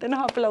 Y la gente nos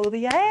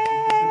aplaudía,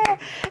 ¡eh!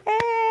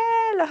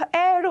 ¡Eh! ¡Los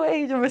héroes!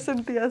 Y yo me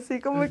sentía así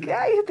como que,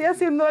 ¡ay, estoy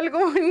haciendo algo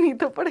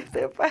bonito por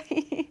este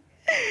país!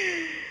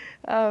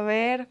 A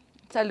ver,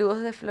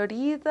 saludos de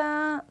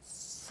Florida.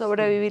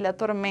 Sobreviví la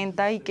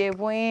tormenta y qué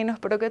bueno,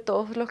 espero que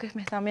todos los que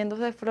me están viendo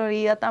de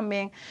Florida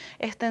también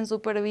estén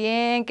súper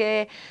bien,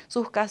 que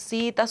sus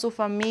casitas, su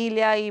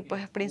familia y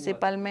pues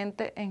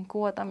principalmente en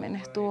Cuba también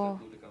estuvo.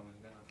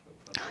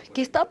 Ay,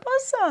 ¿qué está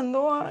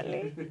pasando,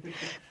 Ale?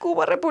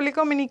 Cuba,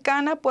 República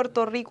Dominicana,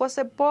 Puerto Rico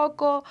hace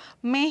poco,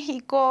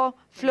 México,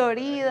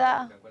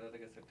 Florida. Acuérdate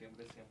que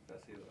septiembre siempre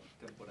ha sido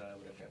temporada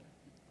huracana.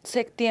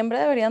 Septiembre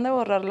deberían de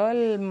borrarlo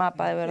del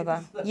mapa, de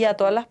verdad. Y a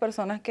todas las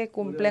personas que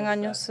cumplen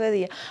años ese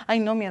día. Ay,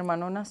 no, mi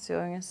hermano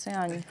nació en ese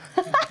año.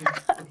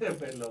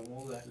 Lo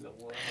mudas.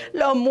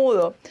 Lo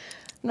mudo.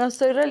 No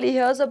soy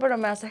religioso, pero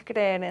me haces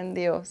creer en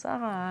Dios.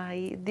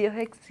 Ay, Dios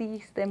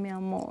existe, mi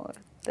amor.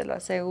 Te lo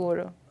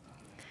aseguro.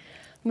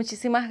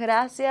 Muchísimas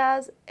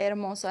gracias,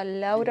 hermosa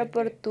Laura,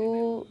 por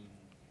tu...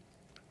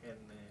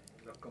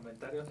 En los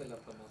comentarios de la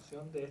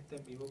promoción de este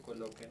en vivo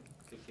coloquen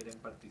que quieren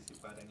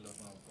participar en los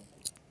nuevos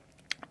concursos.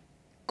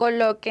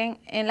 Coloquen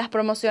en las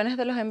promociones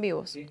de los en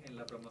vivos. Sí, en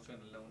la promoción,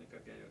 en la única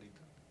que hay ahorita.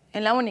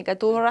 En la única,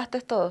 tú borraste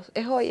todos.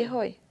 Es hoy, es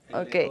hoy.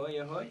 Ok. Hoy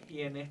es hoy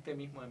y en este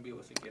mismo en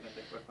vivo si quieren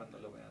después cuando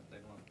lo vean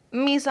de nuevo.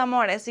 Mis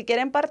amores, si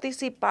quieren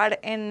participar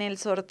en el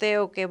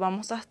sorteo que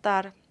vamos a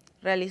estar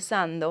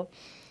realizando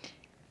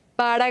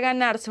para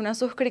ganarse una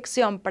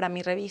suscripción para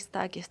mi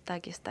revista, aquí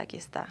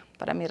está,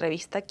 para mi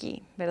revista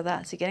aquí,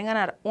 ¿verdad? Si quieren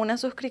ganar una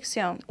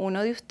suscripción,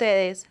 uno de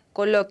ustedes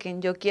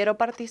coloquen yo quiero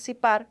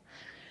participar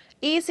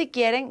y si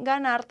quieren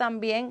ganar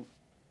también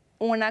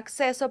un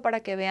acceso para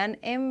que vean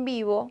en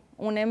vivo,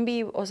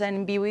 o sea,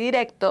 en vivo y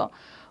directo,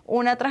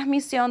 una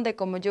transmisión de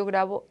cómo yo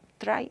grabo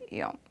Try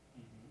On.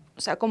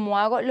 O sea, cómo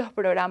hago los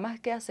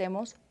programas que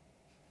hacemos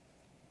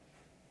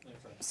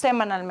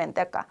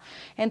semanalmente acá.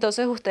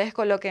 Entonces ustedes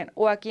coloquen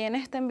o aquí en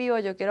este en vivo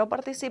yo quiero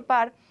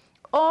participar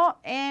o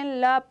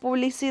en la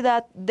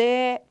publicidad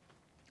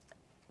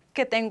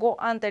que tengo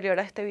anterior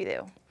a este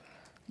video.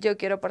 Yo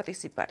quiero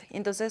participar.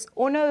 Entonces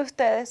uno de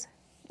ustedes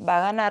va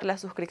a ganar la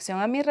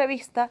suscripción a mi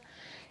revista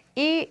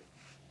y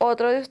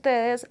otro de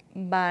ustedes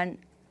van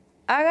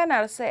a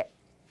ganarse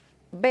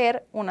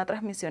ver una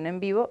transmisión en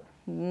vivo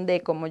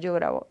de cómo yo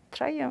grabo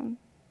Try On.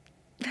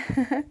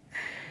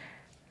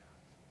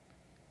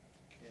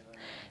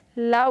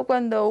 Lau,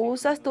 cuando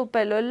usas tu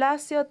pelo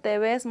lacio te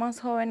ves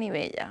más joven y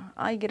bella.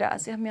 Ay,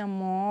 gracias, mi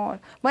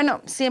amor. Bueno,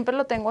 siempre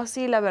lo tengo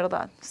así, la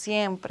verdad,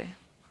 siempre.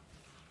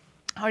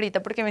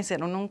 Ahorita porque me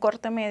hicieron un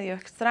corte medio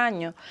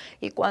extraño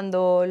y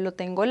cuando lo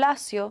tengo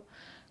lacio,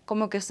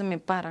 como que se me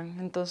paran.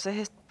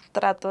 Entonces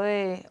trato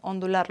de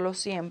ondularlo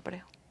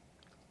siempre.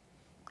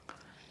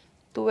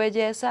 Tu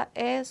belleza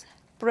es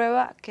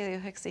prueba que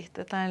Dios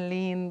existe, tan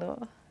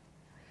lindo.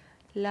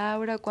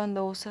 Laura,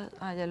 cuando usas...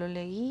 Ah, ya lo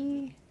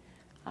leí.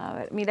 A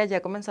ver, mira,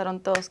 ya comenzaron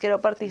todos. Quiero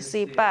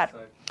participar.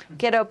 Sí,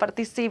 quiero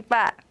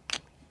participar.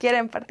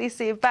 ¿Quieren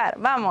participar?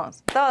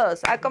 Vamos,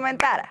 todos, a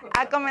comentar,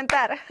 a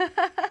comentar.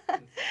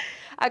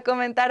 A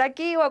comentar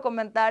aquí o a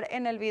comentar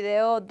en el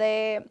video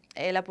de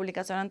la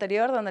publicación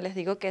anterior donde les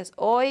digo que es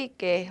hoy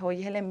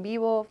es el en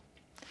vivo.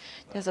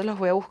 Ya se los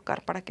voy a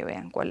buscar para que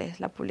vean cuál es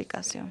la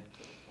publicación.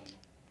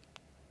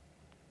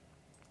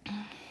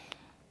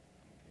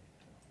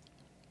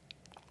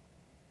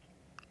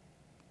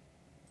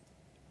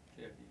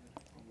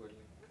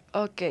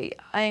 Ok,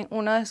 en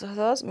uno de esos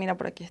dos, mira,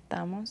 por aquí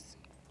estamos.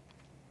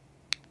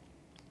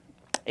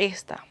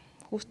 Esta,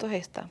 justo es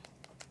esta.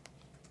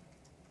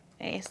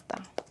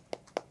 Esta.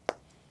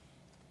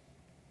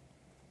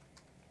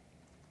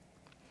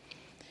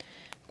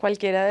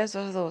 Cualquiera de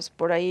esos dos.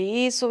 Por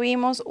ahí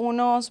subimos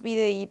unos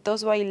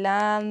videitos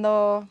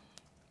bailando.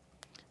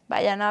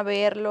 Vayan a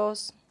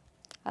verlos,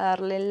 a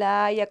darle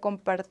like, a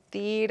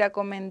compartir, a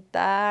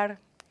comentar.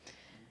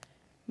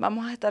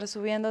 Vamos a estar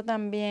subiendo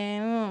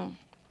también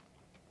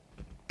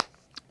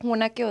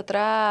una que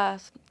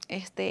otras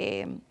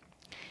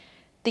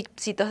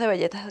tipsitos de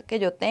belletas que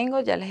yo tengo.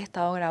 Ya les he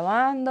estado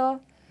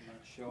grabando.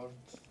 Más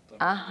shorts, también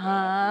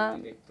Ajá.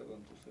 directo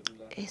con tu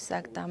celular.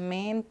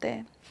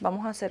 Exactamente.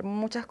 Vamos a hacer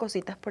muchas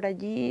cositas por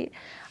allí,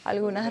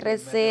 algunas El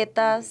mes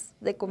recetas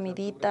de octubre,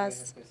 comiditas.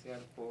 mes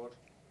especial por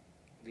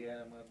Día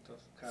de Muertos,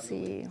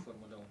 Sí.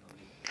 Fórmula 1.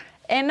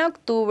 En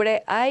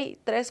octubre hay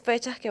 3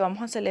 fechas que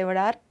vamos a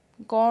celebrar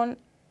con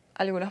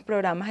algunos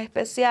programas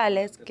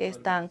especiales que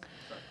están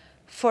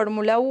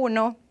Fórmula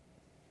 1,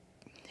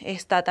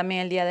 está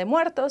también el Día de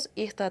Muertos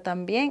y está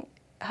también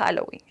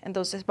Halloween.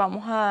 Entonces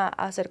vamos a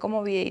hacer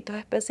como videitos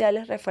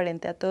especiales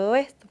referente a todo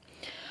esto.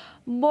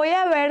 Voy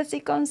a ver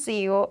si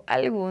consigo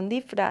algún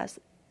disfraz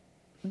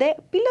de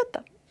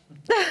piloto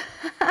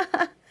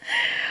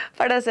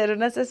para hacer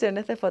unas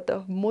sesiones de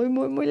fotos muy,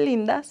 muy, muy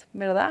lindas,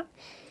 ¿verdad?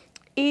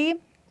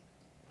 Y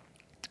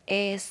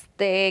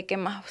 ¿qué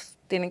más?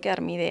 Tienen que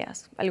darme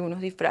ideas.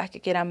 Algunos disfraces que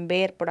quieran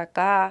ver por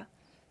acá,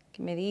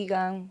 que me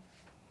digan,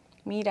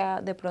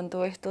 mira, de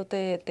pronto esto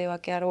te va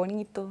a quedar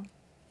bonito.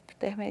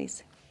 Ustedes me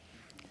dicen.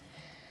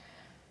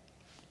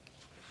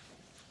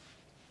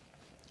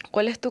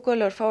 ¿Cuál es tu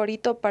color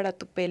favorito para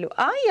tu pelo?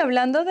 Ay,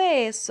 hablando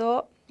de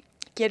eso,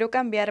 quiero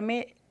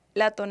cambiarme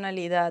la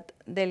tonalidad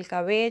del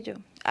cabello.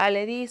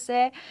 Ale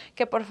dice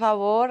que por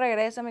favor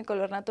regrese a mi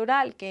color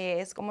natural,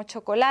 que es como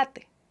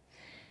chocolate.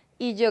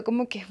 Y yo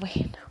como que,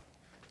 bueno,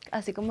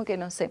 así como que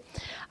no sé.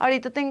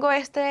 Ahorita tengo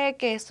este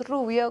que es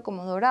rubio,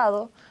 como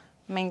dorado.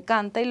 Me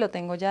encanta y lo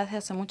tengo ya desde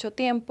hace mucho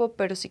tiempo,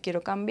 pero si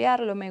quiero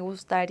cambiarlo, me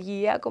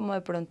gustaría como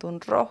de pronto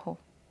un rojo.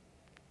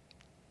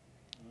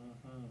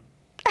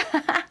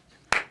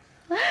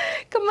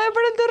 Como de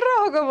pronto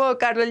rojo, como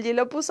Karol G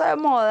lo puso de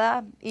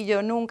moda y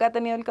yo nunca he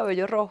tenido el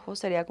cabello rojo,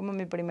 sería como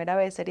mi primera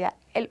vez, sería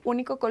el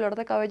único color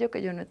de cabello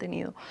que yo no he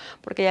tenido,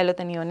 porque ya lo he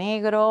tenido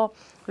negro,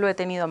 lo he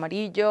tenido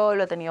amarillo,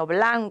 lo he tenido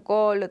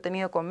blanco, lo he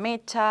tenido con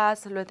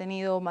mechas, lo he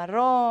tenido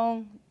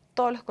marrón,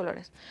 todos los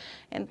colores.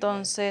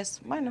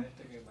 Entonces, bueno.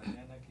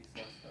 Mañana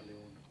quizás sale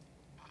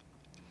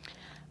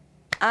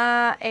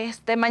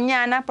uno.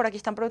 Mañana, por aquí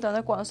están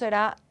preguntando cuándo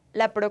será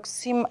la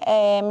próxima,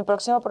 mi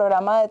próximo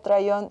programa de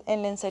try-on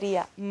en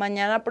lencería.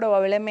 Mañana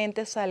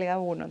probablemente salga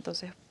uno,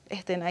 entonces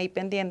estén ahí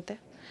pendientes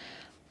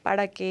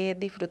para que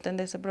disfruten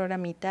de ese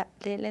programita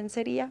de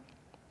lencería.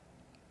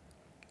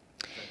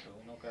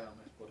 Uno cada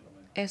mes por lo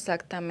menos.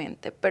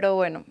 Exactamente, pero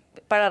bueno,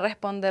 para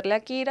responderle a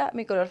Kira,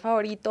 mi color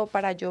favorito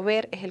para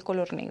llover es el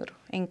color negro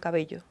en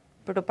cabello,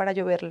 pero para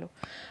lloverlo.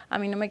 A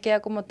mí no me queda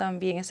como tan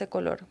bien ese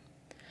color.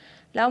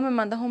 Lau, me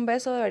mandas un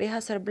beso, deberías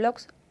hacer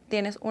vlogs.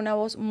 Tienes una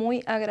voz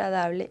muy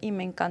agradable y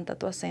me encanta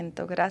tu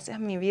acento. Gracias,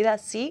 mi vida.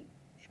 Sí,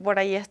 por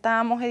ahí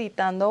estábamos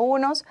editando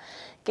unos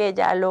que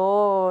ya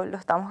lo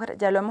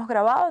hemos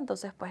grabado,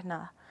 entonces pues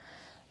nada,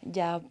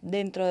 ya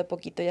dentro de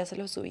poquito ya se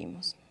los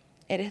subimos.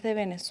 ¿Eres de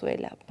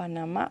Venezuela,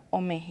 Panamá o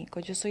México?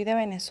 Yo soy de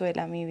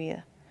Venezuela, mi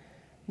vida.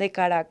 De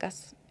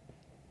Caracas,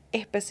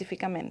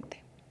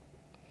 específicamente.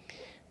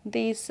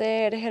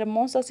 Dice, eres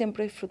hermosa,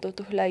 siempre disfruto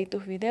tus likes y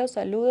tus videos.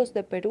 Saludos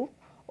de Perú.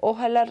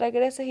 Ojalá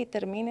regreses y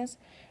termines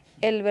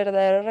el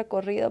verdadero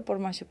recorrido por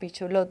Machu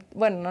Picchu.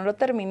 Bueno, no lo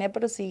terminé,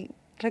 pero sí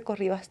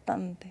recorrí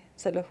bastante,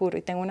 se lo juro.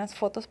 Y tengo unas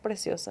fotos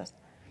preciosas.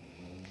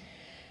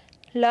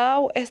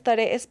 Lau,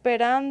 estaré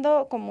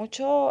esperando con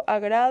mucho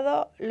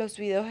agrado los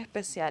videos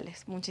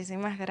especiales.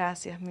 Muchísimas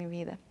gracias, mi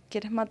vida.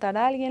 ¿Quieres matar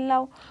a alguien,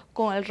 Lau?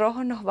 Con el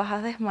rojo nos vas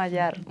a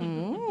desmayar.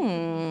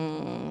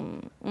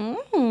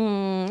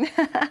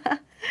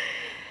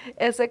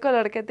 Ese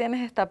color que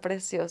tienes está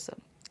precioso.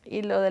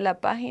 Y lo de la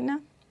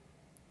página,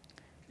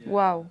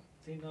 wow.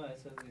 Sí, no,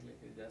 eso es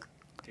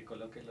que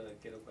coloques lo de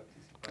quiero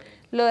participar.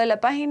 Lo de la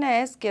página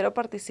es quiero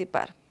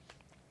participar.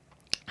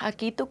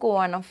 Aquí tu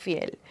cubano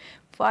fiel.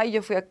 Ay,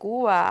 yo fui a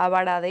Cuba, a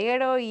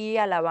Varadero y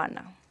a La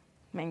Habana.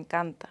 Me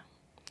encanta.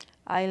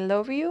 I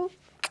love you.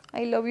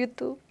 I love you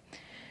too.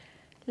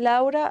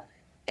 Laura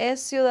es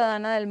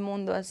ciudadana del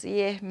mundo,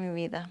 así es mi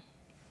vida.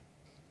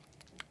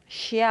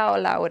 Chao,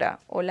 Laura.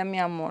 Hola, mi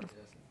amor.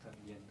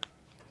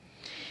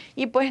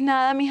 Y pues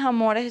nada, mis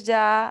amores,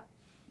 ya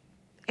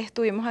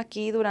estuvimos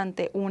aquí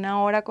durante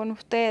 1 hora con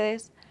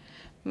ustedes.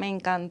 Me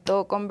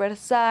encantó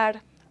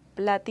conversar,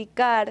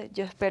 platicar.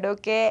 Yo espero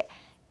que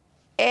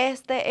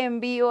este en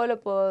vivo lo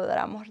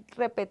podamos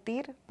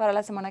repetir para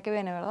la semana que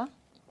viene, ¿verdad?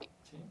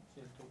 Sí,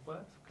 si tú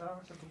puedes,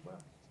 claro, si tú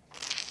puedes.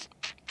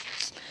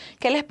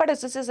 ¿Qué les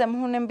parece si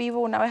hacemos un en vivo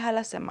una vez a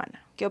la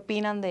semana? ¿Qué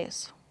opinan de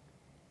eso?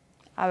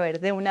 A ver,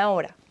 de 1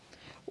 hora.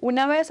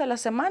 una vez a la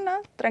semana,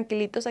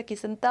 tranquilitos aquí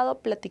sentados,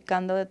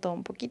 platicando de todo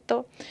un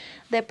poquito.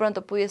 De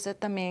pronto pudiese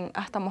también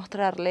hasta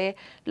mostrarle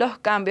los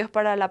cambios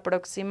para la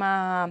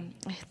próxima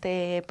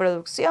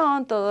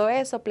producción, todo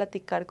eso,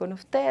 platicar con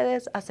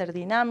ustedes, hacer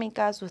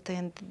dinámicas.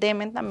 Ustedes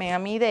denme también a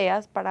mí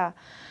ideas para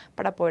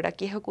poder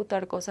aquí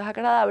ejecutar cosas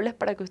agradables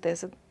para que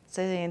ustedes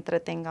se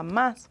entretengan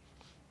más.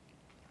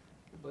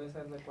 Puede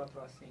ser de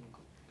 4 a 5,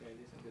 que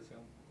dicen que sea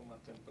un poco más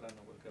temprano,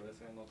 porque a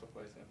veces en otros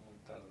países es muy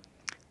tarde.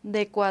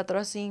 De 4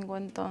 a 5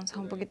 entonces,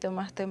 un poquito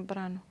más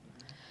temprano.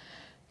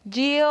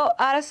 Gio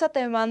Arza,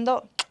 te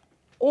mando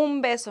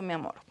un beso, mi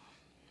amor.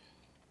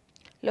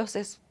 Los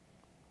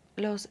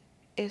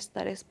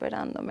estaré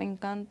esperando. Me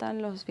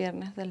encantan los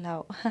viernes del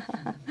lago.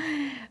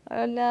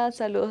 Hola,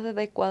 saludos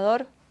desde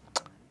Ecuador.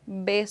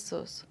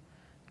 Besos.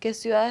 ¿Qué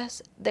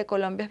ciudades de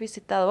Colombia has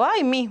visitado?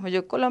 Ay, mijo,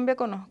 yo Colombia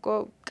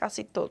conozco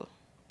casi todo.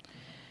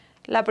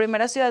 La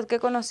primera ciudad que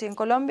conocí en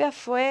Colombia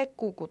fue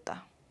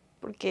Cúcuta,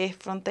 porque es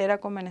frontera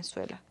con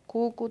Venezuela.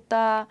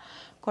 Cúcuta,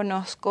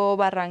 conozco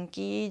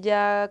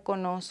Barranquilla,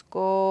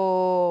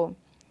 conozco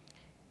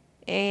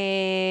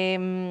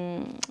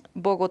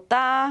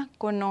Bogotá,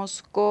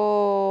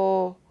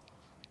 conozco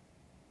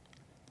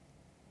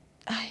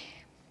Cali.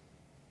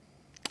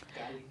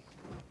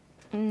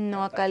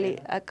 No, a Cali,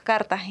 a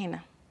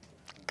Cartagena.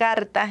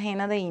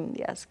 Cartagena de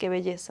Indias, qué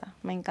belleza,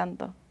 me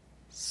encantó.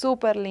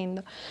 Súper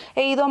lindo.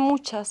 He ido a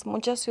muchas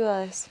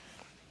ciudades.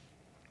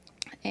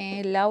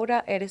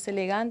 Laura, eres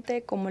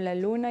elegante como la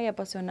luna y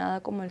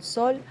apasionada como el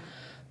sol.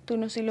 Tú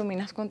nos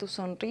iluminas con tu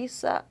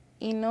sonrisa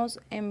y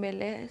nos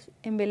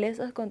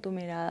embelezas con tu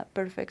mirada.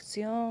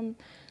 Perfección.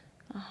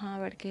 Ajá, a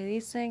ver qué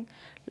dicen.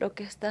 Lo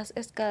que estás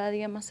es cada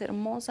día más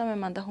hermosa. Me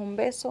mandas un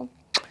beso.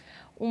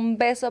 Un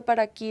beso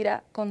para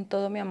Kira con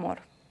todo mi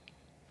amor.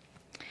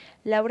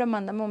 Laura,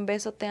 mándame un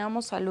beso. Te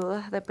amo.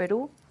 Saludos desde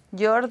Perú.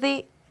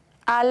 Jordi,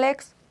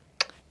 Alex,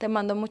 te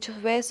mando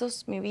muchos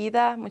besos, mi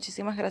vida.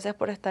 Muchísimas gracias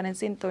por estar en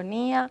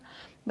sintonía.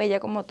 Bella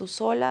como tú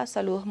sola.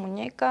 Saludos,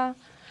 muñeca.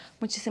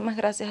 Muchísimas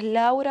gracias,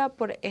 Laura,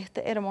 por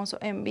este hermoso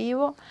en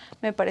vivo.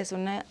 Me parece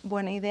una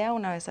buena idea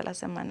una vez a la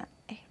semana.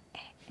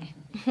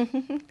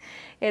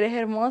 Eres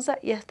hermosa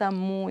y está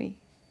muy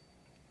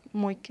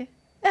 ¿qué?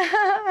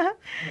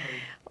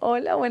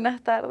 Hola,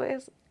 buenas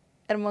tardes.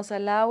 Hermosa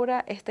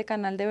Laura, este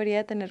canal debería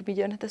de tener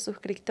millones de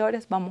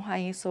suscriptores. Vamos a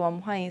eso,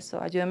 vamos a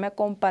eso. Ayúdenme a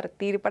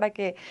compartir para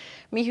que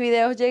mis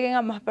videos lleguen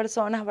a más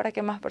personas, para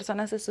que más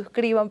personas se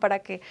suscriban, para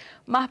que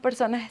más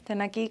personas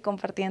estén aquí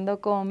compartiendo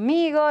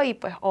conmigo y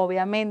pues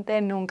obviamente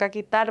nunca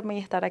quitarme y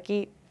estar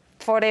aquí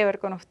forever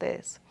con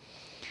ustedes.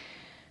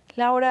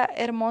 Laura,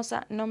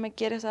 hermosa, ¿no me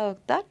quieres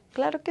adoptar?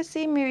 Claro que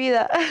sí, mi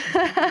vida.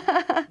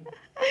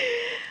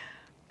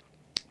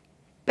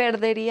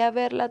 Perdería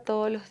verla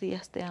todos los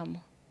días, te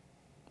amo.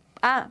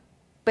 Ah,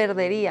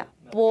 perdería,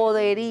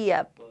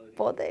 podría,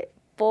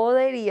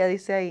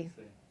 dice ahí.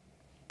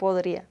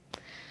 Podría.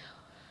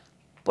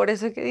 Por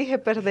eso que dije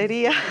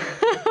perdería,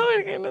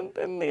 porque no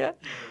entendía.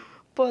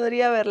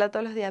 Podría verla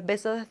todos los días.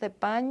 Besos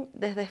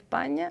desde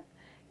España,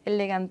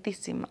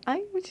 elegantísima.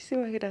 Ay,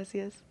 muchísimas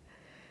gracias.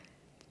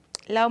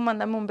 Lau,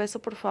 mándame un beso,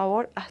 por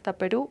favor, hasta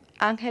Perú.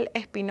 Ángel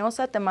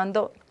Espinosa, te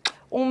mando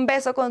un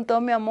beso con todo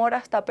mi amor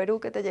hasta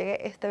Perú, que te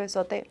llegue este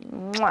besote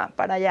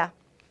para allá.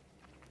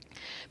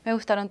 Me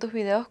gustaron tus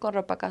videos con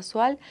ropa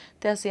casual,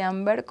 te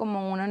hacían ver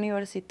como una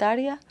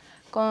universitaria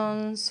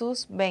con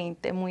sus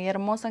 20. Muy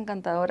hermosa,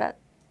 encantadora,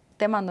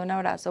 te mando un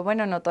abrazo.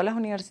 Bueno, no todas las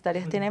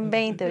universitarias tienen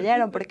 20,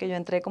 ¿oyeron? Porque yo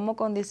entré como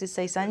con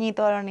 16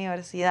 añitos a la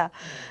universidad.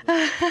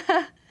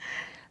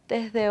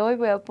 Desde hoy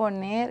voy a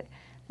poner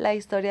la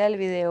historia del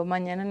video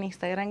mañana en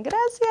Instagram.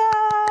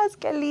 ¡Gracias!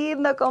 ¡Qué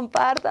lindo!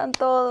 Compartan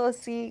todo,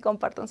 sí,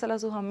 compártanselo a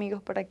sus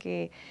amigos para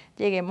que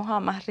lleguemos a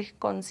más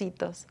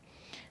rinconcitos.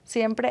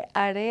 Siempre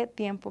haré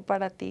tiempo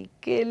para ti.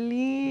 ¡Qué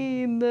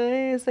lindo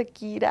es,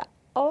 Akira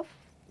of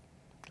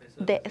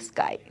the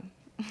Sky!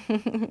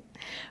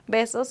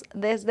 Besos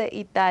desde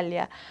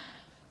Italia.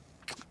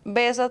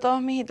 Besos a todos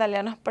mis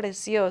italianos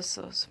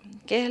preciosos.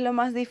 ¿Qué es lo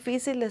más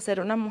difícil de ser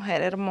una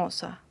mujer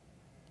hermosa?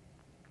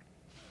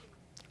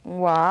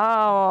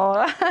 ¡Wow!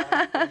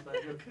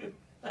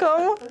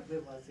 ¿Cómo?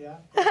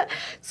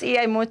 Sí,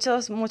 hay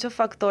muchos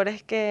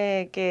factores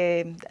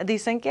que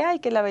dicen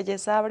que la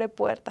belleza abre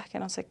puertas, que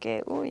no sé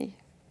qué. Uy.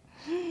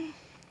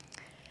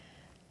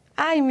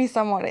 Ay, mis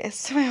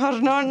amores,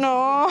 mejor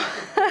no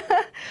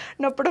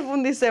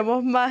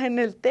profundicemos más en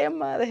el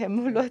tema,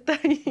 dejémoslo hasta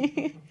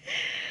ahí.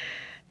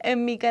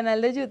 En mi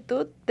canal de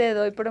YouTube te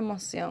doy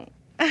promoción.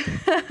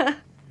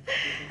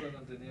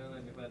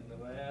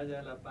 Vaya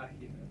a la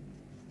página.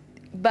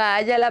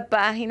 Vaya a la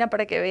página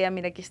para que vea,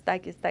 mira, aquí está,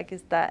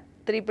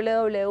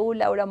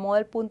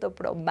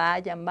 www.lauramodel.pro.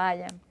 Vayan.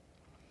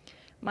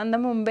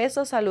 Mándame un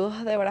beso,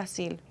 saludos de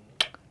Brasil.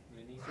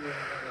 Vinicius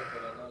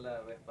no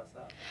la vez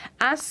pasada.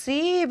 Ah,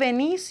 sí,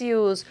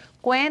 Vinicius.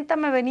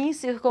 Cuéntame,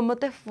 Vinicius, ¿cómo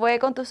te fue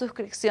con tu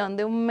suscripción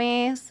de un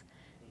mes?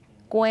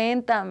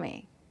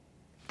 Cuéntame.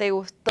 ¿Te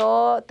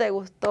gustó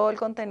el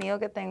contenido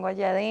que tengo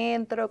allá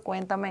adentro?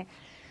 Cuéntame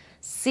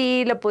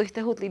si lo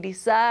pudiste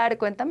utilizar.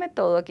 Cuéntame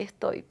todo, aquí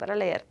estoy para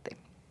leerte.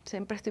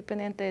 Siempre estoy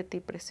pendiente de ti,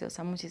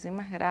 preciosa.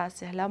 Muchísimas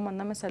gracias. Lau,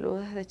 mándame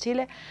saludos desde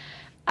Chile.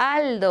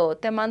 Aldo,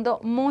 te mando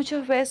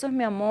muchos besos,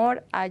 mi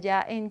amor,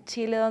 allá en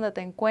Chile donde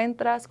te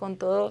encuentras, con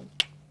todo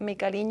mi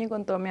cariño y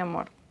con todo mi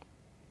amor.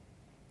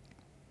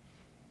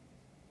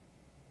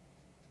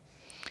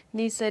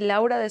 Dice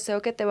Laura,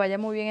 deseo que te vaya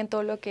muy bien en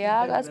todo lo que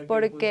hagas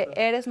porque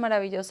eres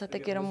maravillosa,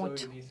 te quiero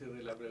mucho. El inicio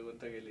de la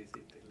pregunta que le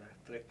hiciste, las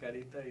 3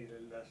 caritas y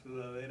la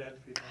sudadera al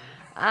final.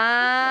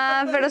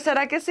 Ah, pero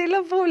 ¿será que sí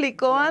lo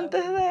publicó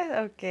antes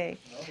de...? Ok.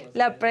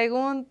 No, La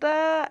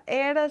pregunta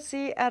era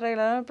si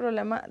arreglaron el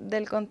problema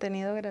del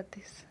contenido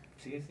gratis.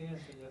 Sí, eso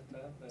ya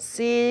está.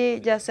 Sí,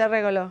 ya se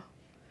arregló.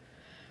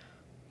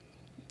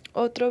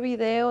 Otro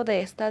video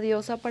de esta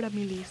diosa para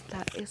mi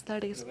lista.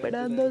 Estaré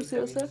esperando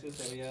ansiosa.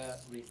 Se había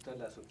visto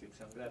la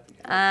suscripción gratis.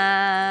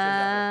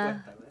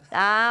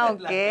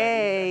 Ok.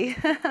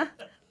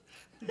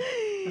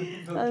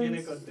 No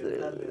quiere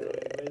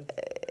contestarle.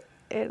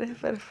 Eres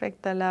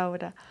perfecta,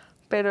 Laura.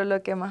 Pero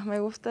lo que más me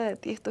gusta de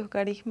ti es tu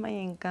carisma y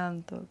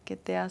encanto, que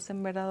te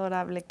hacen ver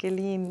adorable. Qué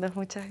lindo,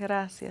 muchas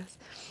gracias.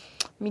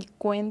 Mi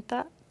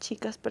cuenta,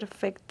 Chicas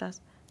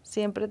Perfectas,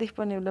 siempre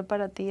disponible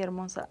para ti,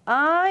 hermosa.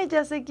 ¡Ay,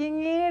 ya sé quién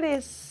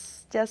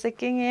eres! Ya sé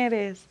quién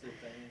eres. Sí,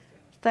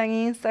 está en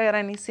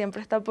Instagram y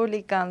siempre está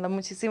publicando.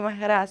 Muchísimas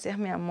gracias,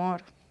 mi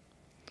amor.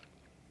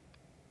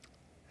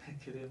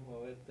 ¿Quieres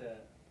moverte?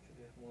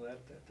 ¿Quieres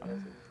mudarte a Estados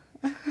Unidos?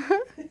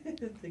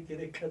 ¿Te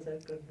quieres casar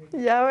conmigo?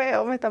 Ya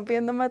veo, me están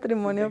pidiendo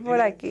matrimonio por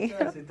aquí.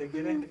 Claro, si te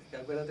quieres,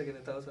 acuérdate que en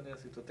Estados Unidos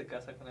si tú te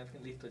casas con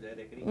alguien, listo, ya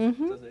eres gringo.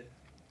 Entonces,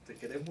 ¿te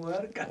quieres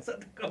mudar?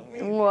 Cásate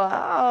conmigo.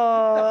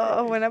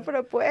 ¡Wow! Buena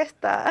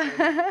propuesta.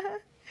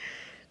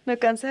 No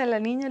canses a la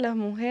niña, las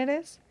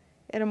mujeres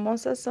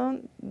hermosas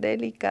son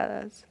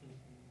delicadas.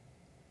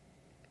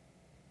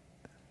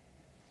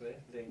 Pues,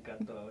 le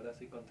encantó, ahora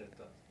sí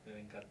contestó.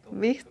 Le encantó.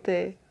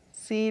 ¿Viste?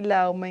 Sí,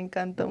 Lau, me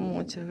encantó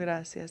mucho,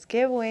 gracias.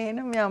 Qué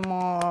bueno, mi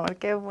amor,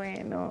 qué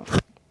bueno.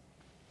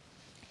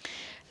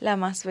 La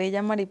más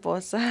bella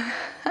mariposa.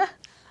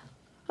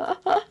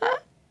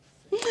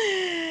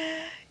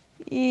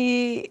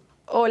 Y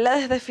hola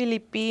desde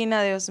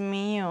Filipinas, Dios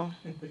mío.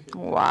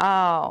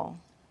 Wow.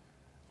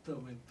 Está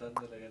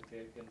aumentando la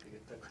cantidad de gente que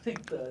está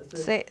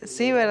conectada.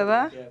 Sí,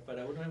 ¿verdad?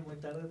 Para uno es muy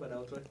tarde, para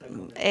otro está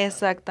conectado.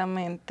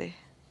 Exactamente.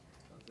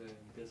 Entonces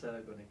empieza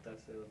a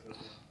conectarse de otro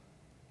lado.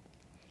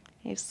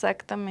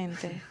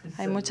 Exactamente.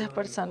 Hay muchas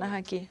personas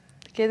aquí.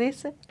 ¿Qué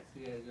dice?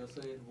 Sí, yo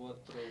soy el bot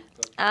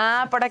productor.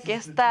 Ah, por aquí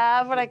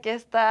está, por aquí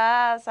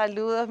está.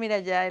 Saludos, mira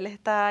ya, él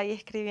está ahí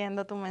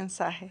escribiendo tu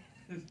mensaje.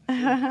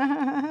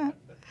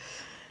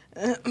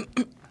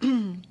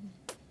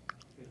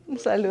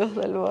 Saludos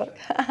del bot.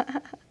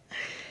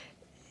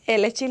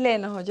 Él es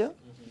chileno, ¿o yo?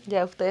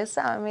 Ya ustedes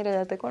saben, mira,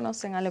 ya te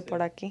conocen, Ale,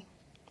 por aquí.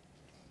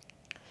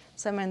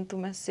 Se me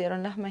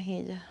entumecieron las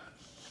mejillas.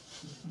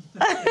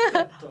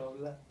 Tanto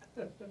hablar.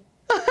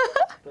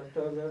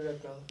 Tanto hablar que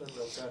alcanza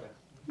la cara.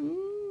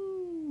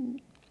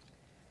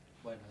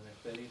 Bueno,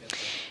 despedida.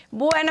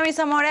 Bueno, mis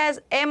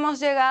amores, hemos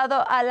llegado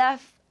a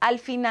al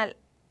final.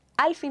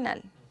 Al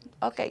final.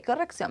 Ok,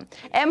 corrección.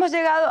 Hemos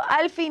llegado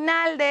al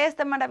final de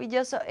este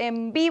maravilloso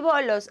en vivo.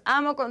 Los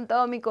amo con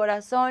todo mi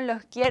corazón.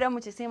 Los quiero.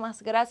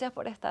 Muchísimas gracias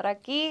por estar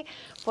aquí,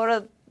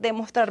 por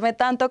demostrarme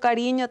tanto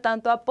cariño,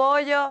 tanto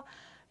apoyo.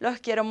 Los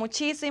quiero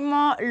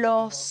muchísimo.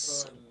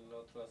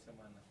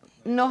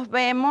 Nos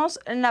vemos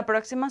en la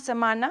próxima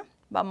semana.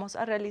 Vamos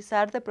a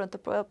realizar de pronto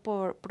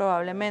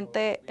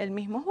probablemente el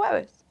mismo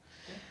jueves.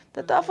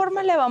 De todas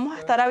formas, le vamos a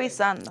estar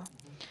avisando.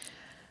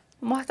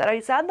 Vamos a estar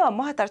avisando,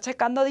 vamos a estar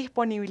checando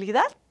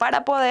disponibilidad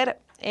para poder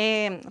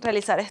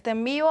realizar este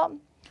en vivo.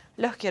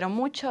 Los quiero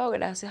mucho.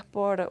 Gracias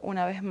por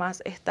una vez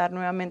más estar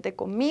nuevamente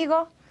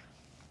conmigo.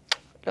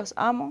 Los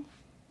amo.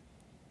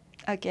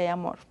 Aquí hay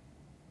amor.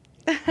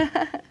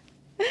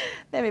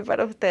 De mí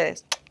para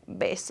ustedes.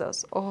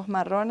 Besos. Ojos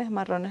marrones,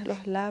 marrones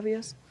los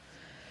labios.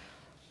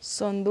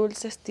 Son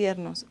dulces,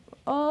 tiernos.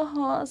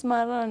 Ojos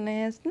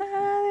marrones,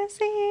 nada es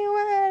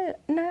igual,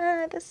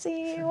 nada es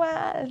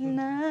igual,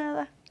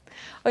 nada.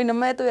 Hoy no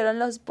me detuvieron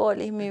los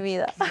polis, mi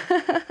vida.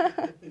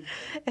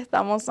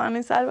 Estamos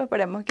sanos y salvos.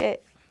 Esperemos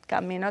que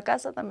camino a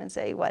casa también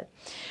sea igual.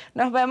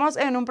 Nos vemos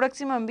en un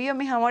próximo envío,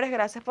 mis amores.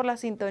 Gracias por la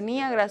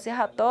sintonía. Gracias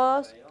a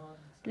todos.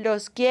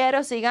 Los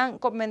quiero. Sigan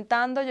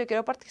comentando. Yo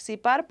quiero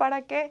participar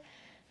para que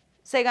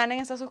se ganen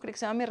esa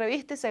suscripción a mi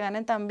revista y se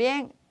ganen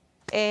también,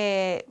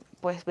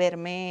 pues,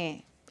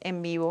 verme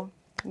en vivo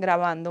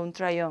grabando un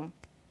try-on.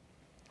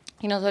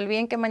 Y no se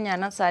olviden que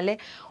mañana sale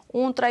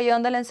un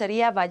try-on de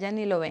lencería. Vayan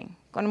y lo ven.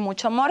 Con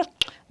mucho amor,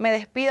 me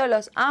despido,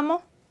 los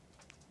amo.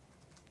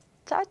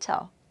 Chao,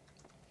 chao.